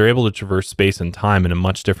dimensions because they're able to traverse space and time in a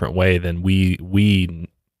much different way than we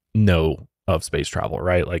know of space travel,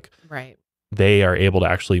 right? Like they are able to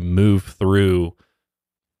actually move through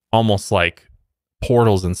almost like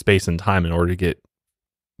portals in space and time in order to get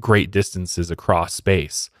great distances across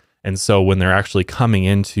space. And so when they're actually coming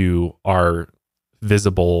into our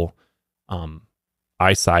visible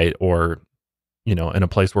eyesight, or in a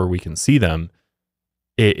place where we can see them,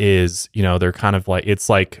 it is, they're kind of like, it's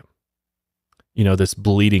like, this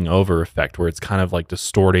bleeding over effect where it's kind of like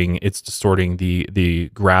distorting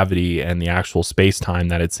the gravity and the actual space time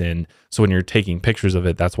that it's in. So when you're taking pictures of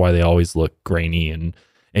it, that's why they always look grainy. And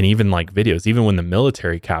even like videos, even when the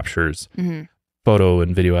military captures photo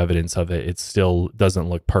and video evidence of it, it still doesn't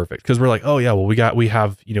look perfect, because we're like, oh yeah, well we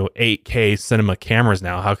have 8K cinema cameras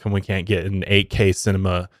now. How come we can't get an 8K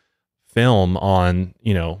cinema film on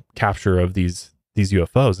capture of these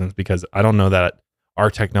UFOs? And it's because I don't know that our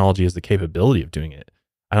technology has the capability of doing it.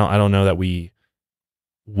 I don't know that we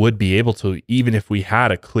would be able to, even if we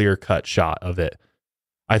had a clear-cut shot of it.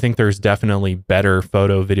 I think there's definitely better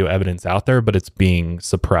photo video evidence out there, but it's being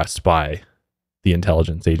suppressed by the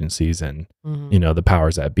intelligence agencies and the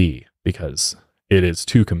powers that be, because it is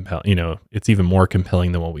too compelling. It's even more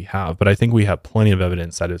compelling than what we have. But I think we have plenty of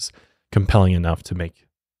evidence that is compelling enough to make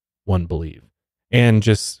one believe. And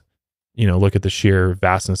just look at the sheer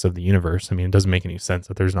vastness of the universe. I mean, it doesn't make any sense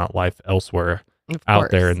that there's not life elsewhere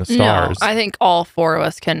out there in the stars. No, I think all four of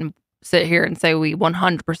us can sit here and say we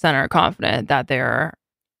 100% are confident that there are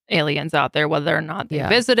aliens out there, whether or not they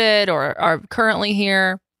visited or are currently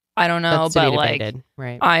here. I don't know, but like,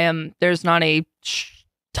 there's not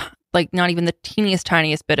not even the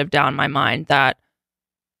tiniest bit of doubt in my mind that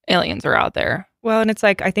aliens are out there. Well, and it's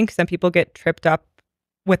like, I think some people get tripped up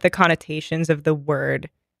with the connotations of the word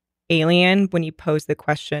alien when you pose the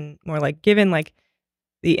question more like, given like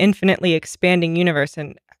the infinitely expanding universe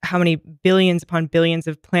and how many billions upon billions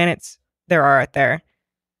of planets there are out there,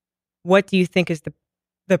 what do you think is the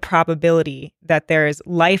probability that there is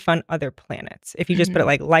life on other planets? If you just put it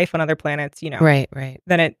like life on other planets, right,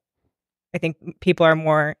 then I think people are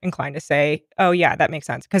more inclined to say, oh yeah, that makes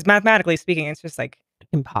sense, because mathematically speaking, it's just like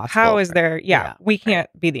impossible. How is there? We can't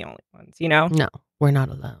be the only ones. No, we're not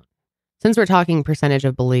alone. Since we're talking percentage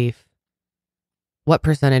of belief, what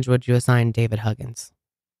percentage would you assign David Huggins?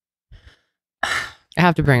 I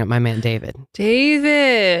have to bring up my man David.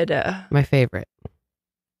 My favorite.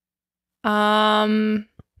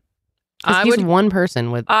 He's one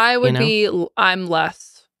person with. I would be. I'm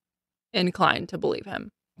less inclined to believe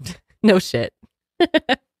him. No shit.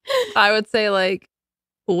 I would say like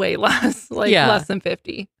way less, like Yeah. less than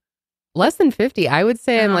 50. Less than 50. I would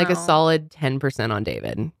say I'm like a Wow. solid 10% on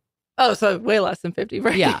David. Oh, so way less than 50,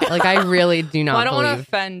 right? Yeah, like I really do not Well, I don't want to believe.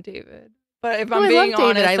 offend David, but if No, I'm I being love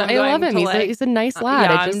David. honest, I love him. He's a nice lad.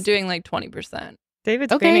 Yeah, I I'm just, doing like 20%.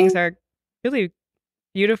 David's Okay. paintings are really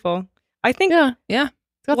beautiful. I think yeah, Yeah.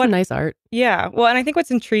 it's got What- some nice art. Yeah. Well, and I think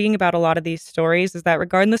what's intriguing about a lot of these stories is that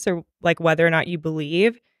regardless of like whether or not you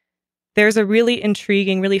believe, there's a really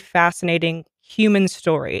intriguing, really fascinating human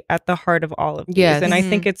story at the heart of all of these. Yes. And I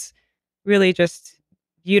think it's really just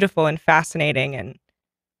beautiful and fascinating and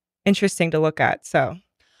interesting to look at. So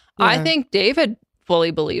I Yeah. think David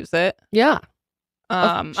fully believes it. Yeah,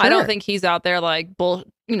 I don't sure. think he's out there like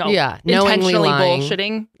yeah, knowingly intentionally lying.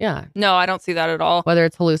 bullshitting. Yeah, No, I don't see that at all. whether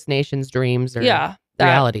it's hallucinations, dreams, or Yeah, that,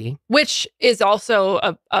 reality. which is also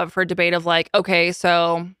up for debate of like, okay,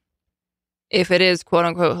 so if it is quote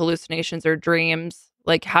unquote hallucinations or dreams,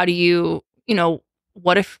 like how do you,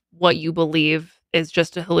 what if what you believe is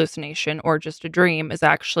just a hallucination or just a dream is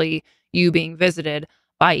actually you being visited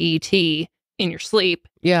by ET in your sleep,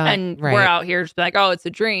 Yeah, and right. we're out here just like, oh, it's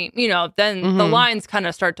a dream, then the Mhm. lines kind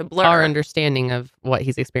of start to blur. Our understanding of what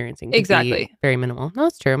he's experiencing could be Exactly. very minimal. No,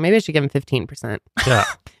 it's true. Maybe I should give him 15%. Yeah.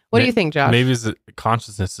 What do you think, Josh? Maybe his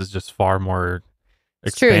consciousness is just far more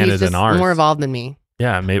it's true. expanded He's just than ours. more evolved than me.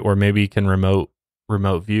 Yeah, or maybe he can remote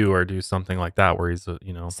view or do something like that where he's So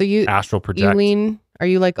you astral project. are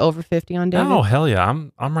you like over 50 on David? Oh hell yeah,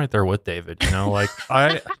 I'm right there with David. Like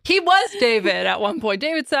He was David at one point.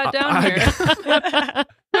 David sat down here.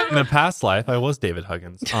 in a past life I was David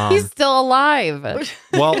Huggins. He's still alive.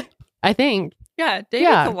 well, I think. Yeah, David's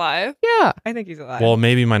Yeah. alive. Yeah. I think he's alive. well,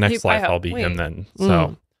 maybe my next I life hope- I'll be him wait. then. Mm.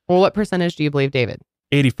 So Well, what percentage do you believe David?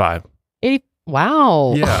 85. 80.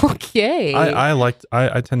 Wow. Yeah. Okay.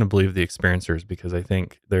 I tend to believe the experiencers because I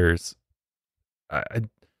think there's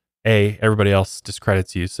everybody else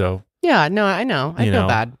discredits you. So Yeah. No, I know. I You feel know,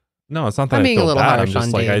 bad. no, it's not that I'm I being a feel little bad. I'm harsh just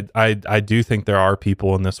on like Dave. I do think there are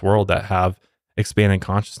people in this world that have expanded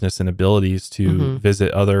consciousness and abilities to Mhm.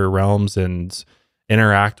 visit other realms and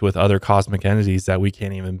interact with other cosmic entities that we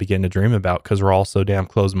can't even begin to dream about because we're all so damn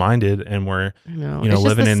closed-minded and we're No, you know, it's just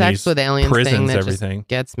living the in sex these with aliens prisons, thing that everything. just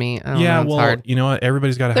gets me. I don't yeah, know, it's well, hard. you know what?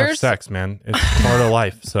 Everybody's got to have There's- sex, man. It's part of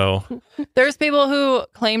life. So There's people who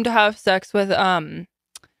claim to have sex with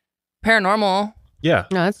paranormal, yeah,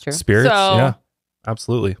 No, that's true. spirits. So- Yeah,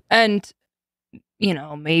 absolutely. and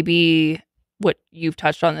maybe what you've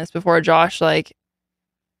touched on this before, Josh, like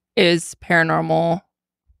is paranormal,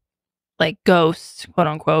 like ghosts, quote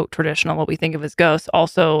unquote, traditional, what we think of as ghosts,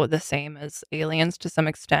 also the same as aliens to some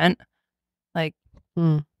extent. Like,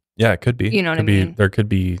 Yeah, it could be. You know what Could I be-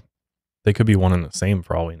 mean? They could be one and the same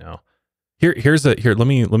for all we know. Here. Let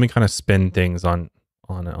me kind of spin things on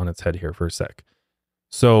its head here for a sec.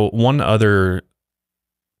 So one other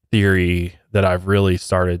theory that I've really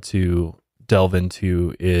started to delve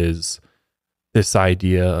into is this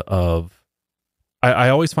idea of I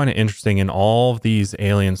always find it interesting in all of these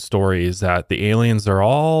alien stories that the aliens are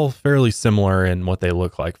all fairly similar in what they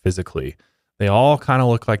look like physically. They all kind of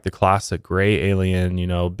look like the classic gray alien,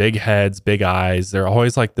 big heads, big eyes. They're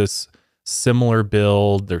always like this similar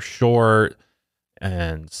build. They're short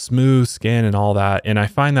and smooth skin and all that. And I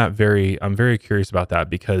find that I'm very curious about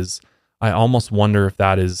that because I almost wonder if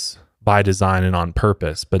that is by design and on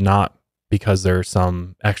purpose, but not because they're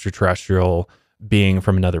some extraterrestrial being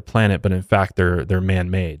from another planet, but in fact they're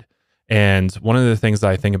man-made. And one of the things that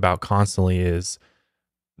I think about constantly is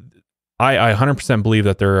I 100% believe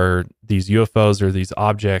that there are these UFOs or these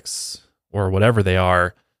objects or whatever they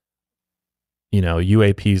are,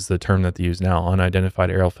 UAP is the term that they use now, unidentified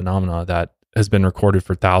aerial phenomena, that has been recorded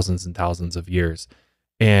for thousands and thousands of years.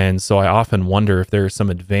 And so I often wonder if there is some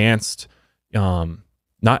advanced, not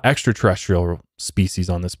extraterrestrial species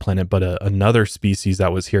on this planet, but another species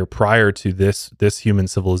that was here prior to this human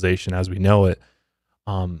civilization as we know it,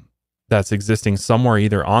 that's existing somewhere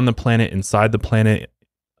either on the planet, inside the planet,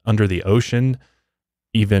 under the ocean,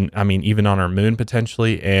 even on our moon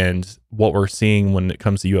potentially. And what we're seeing when it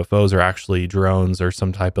comes to UFOs are actually drones or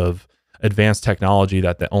some type of advanced technology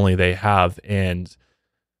that only they have. And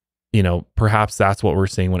perhaps that's what we're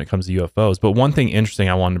seeing when it comes to UFOs. But one thing interesting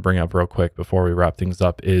I wanted to bring up real quick before we wrap things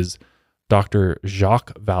up is Dr.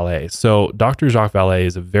 Jacques Vallée. So Dr. Jacques Vallée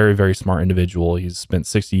is a very, very smart individual. He's spent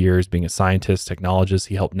 60 years being a scientist, technologist.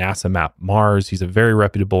 He helped NASA map Mars. He's a very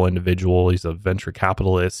reputable individual. He's a venture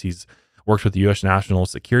capitalist. He's worked with the U.S. National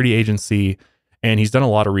Security Agency, and he's done a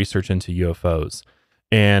lot of research into UFOs.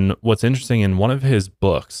 And what's interesting in one of his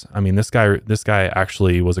books, this guy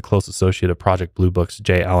actually was a close associate of Project Blue Book's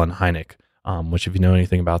J. Allen Hynek, which if you know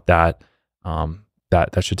anything about that,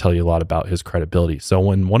 that should tell you a lot about his credibility.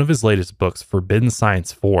 So in one of his latest books, Forbidden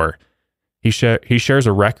Science 4, he shares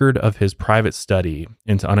a record of his private study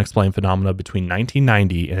into unexplained phenomena between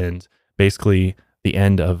 1990 and basically the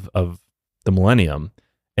end of the millennium.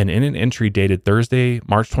 And in an entry dated Thursday,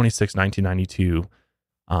 March 26, 1992,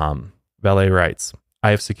 Valet writes, I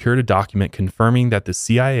have secured a document confirming that the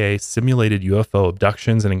CIA simulated UFO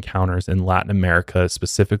abductions and encounters in Latin America,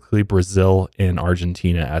 specifically Brazil and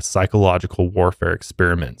Argentina, as psychological warfare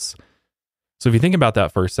experiments. So if you think about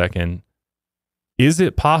that for a second, is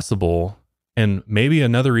it possible, and maybe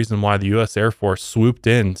another reason why the U.S. Air Force swooped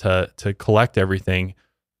in to collect everything,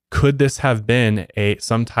 could this have been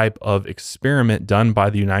some type of experiment done by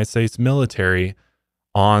the United States military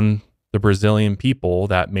on the Brazilian people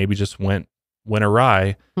that maybe just went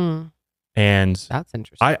awry? And that's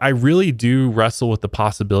interesting. I really do wrestle with the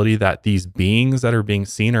possibility that these beings that are being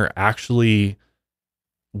seen are actually,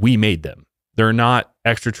 we made them. They're not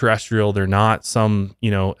extraterrestrial. They're not some,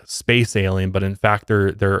 space alien, but in fact,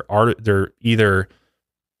 they're either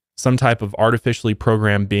some type of artificially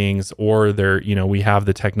programmed beings, or we have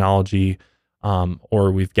the technology,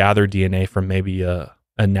 or we've gathered DNA from maybe a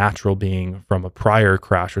natural being from a prior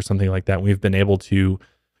crash or something like that. We've been able to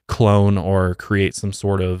clone or create some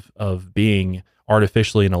sort of being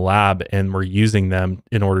artificially in a lab, and we're using them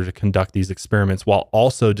in order to conduct these experiments while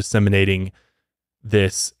also disseminating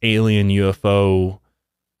this alien UFO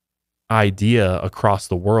idea across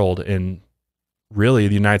the world. And really,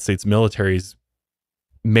 the United States military is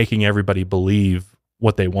making everybody believe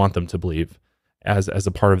what they want them to believe as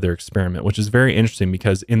a part of their experiment, which is very interesting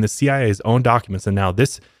because in the CIA's own documents, and now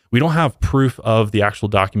this, we don't have proof of the actual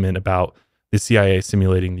document about the CIA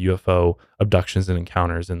simulating the UFO abductions and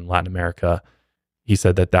encounters in Latin America. He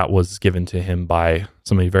said that was given to him by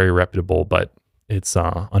somebody very reputable, but it's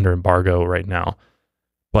under embargo right now.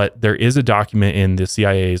 But there is a document in the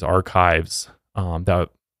CIA's archives that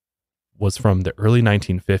was from the early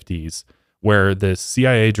 1950s, where the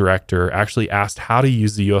CIA director actually asked how to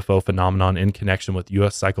use the UFO phenomenon in connection with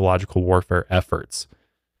U.S. psychological warfare efforts.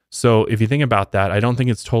 So if you think about that, I don't think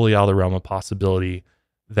it's totally out of the realm of possibility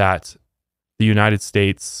that the United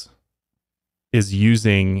States is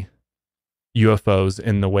using UFOs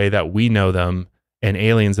in the way that we know them and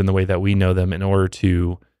aliens in the way that we know them in order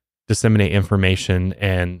to disseminate information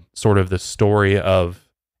and sort of the story of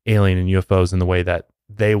alien and UFOs in the way that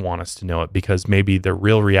they want us to know it, because maybe the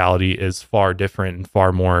real reality is far different and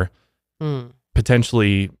far more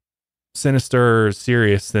potentially sinister or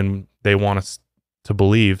serious than they want us to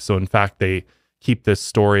believe. So in fact, they keep this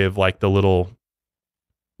story of like the little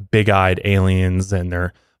big-eyed aliens and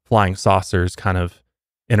their flying saucers kind of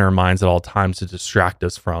in our minds at all times to distract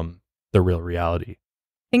us from the real reality.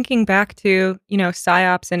 Thinking back to,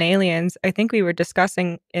 psyops and aliens, I think we were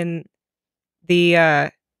discussing in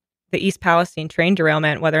the East Palestine train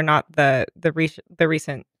derailment whether or not the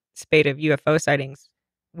recent spate of UFO sightings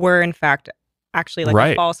were in fact actually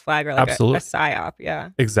like a false flag or like a psyop. Yeah,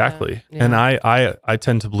 exactly. Yeah. And I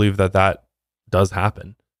tend to believe that does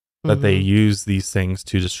happen. That they use these things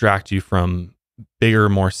to distract you from bigger,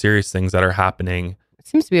 more serious things that are happening. It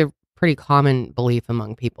seems to be a pretty common belief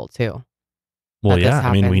among people too. Well, yeah,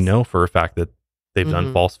 I mean, we know for a fact that they've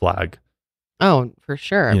done false flag. Oh, for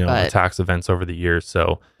sure. Attacks events over the years.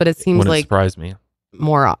 So, but it seems like surprise me.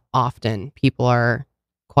 More often people are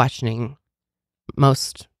questioning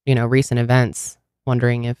most, recent events,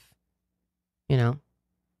 wondering if,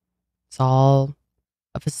 it's all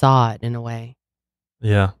a facade in a way.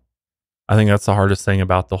 Yeah. I think that's the hardest thing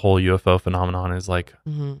about the whole UFO phenomenon is like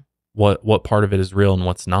what part of it is real and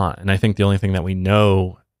what's not. And I think the only thing that we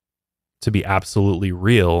know to be absolutely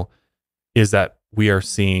real is that we are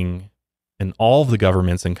seeing in all of the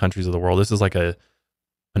governments and countries of the world, this is like an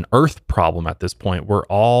earth problem at this point. We're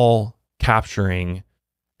all capturing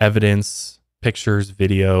evidence, pictures,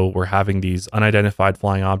 video. We're having these unidentified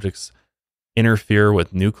flying objects interfere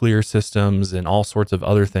with nuclear systems and all sorts of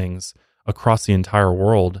other things across the entire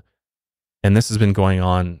world. And this has been going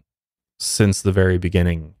on since the very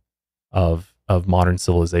beginning of modern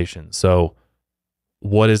civilization. So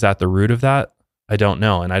what is at the root of that? I don't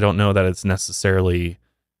know. And I don't know that it's necessarily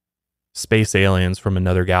space aliens from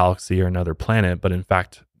another galaxy or another planet. But in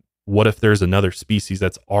fact, what if there's another species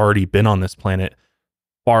that's already been on this planet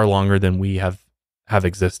far longer than we have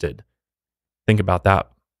existed? Think about that.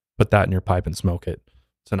 Put that in your pipe and smoke it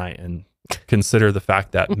tonight, and consider the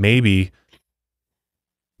fact that maybe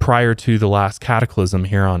prior to the last cataclysm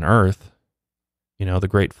here on Earth, the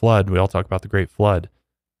Great Flood, we all talk about the Great Flood.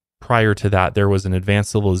 Prior to that, there was an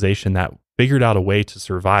advanced civilization that figured out a way to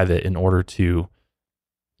survive it in order to,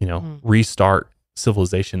 restart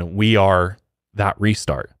civilization. We are that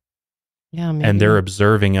restart. Yeah, maybe. And they're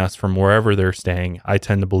observing us from wherever they're staying. I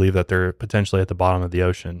tend to believe that they're potentially at the bottom of the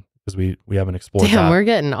ocean because we haven't explored Damn, that. we're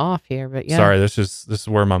getting off here, but yeah. Sorry, this is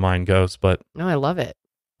where my mind goes, but No, I love it.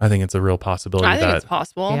 I think it's a real possibility. I think that it's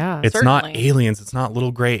possible. Yeah. it's certainly. not aliens. It's not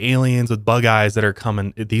little gray aliens with bug eyes that are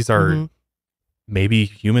coming. These are maybe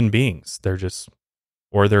human beings. They're just,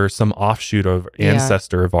 or they're some offshoot of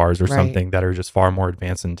ancestor of ours or something that are just far more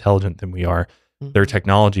advanced and intelligent than we are. Their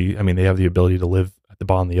technology, I mean, they have the ability to live at the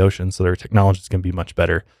bottom of the ocean, so their technology is going to be much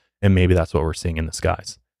better. And maybe that's what we're seeing in the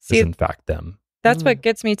skies. See, is in fact them. That's what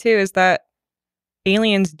gets me too, is that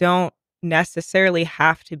aliens don't necessarily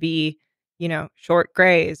have to be, you know, short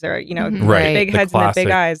grays or, you know, big heads and the big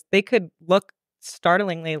eyes. They could look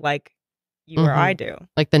startlingly like you or I do.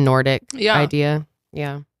 Like the Nordic idea.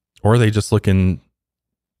 Yeah. Or they just looking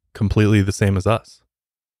completely the same as us.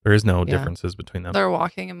 There is no differences between them. They're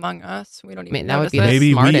walking among us. We don't even that would notice be it.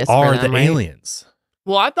 Maybe we are them, the right? aliens.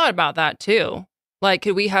 Well, I've thought about that too. Like,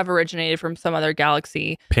 could we have originated from some other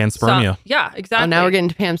galaxy? Panspermia. Yeah, exactly. Oh, now we're getting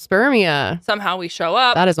to panspermia. Somehow we show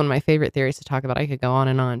up. That is one of my favorite theories to talk about. I could go on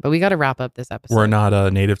and on, but we got to wrap up this episode. We're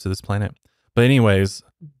not native to this planet. But anyways,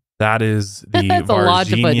 that is the That's a lot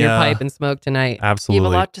to put in your pipe and smoke tonight. Absolutely. You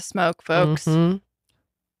have a lot to smoke, folks.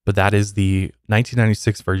 But that is the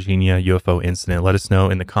 1996 Varginha UFO incident. Let us know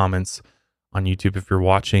in the comments on YouTube if you're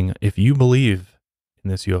watching, if you believe in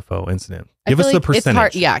this UFO incident. Give us the percentage. It's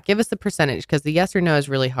hard. Yeah, give us the percentage because the yes or no is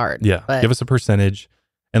really hard. Yeah, but give us a percentage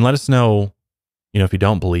and let us know, you know, if you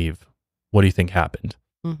don't believe, what do you think happened?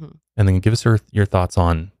 And then give us your thoughts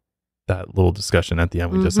on that little discussion at the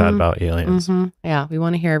end we just had about aliens. Yeah, we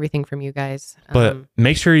want to hear everything from you guys. But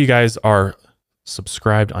make sure you guys are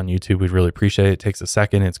subscribed on YouTube. We'd really appreciate it. It takes a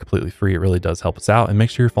second. It's completely free. It really does help us out. And make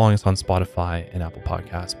sure you're following us on Spotify and Apple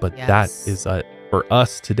Podcasts. But that is for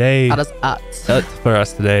us today. That is That's for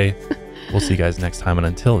us today. We'll see you guys next time. And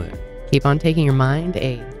until then, keep on taking your mind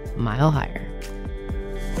a mile higher.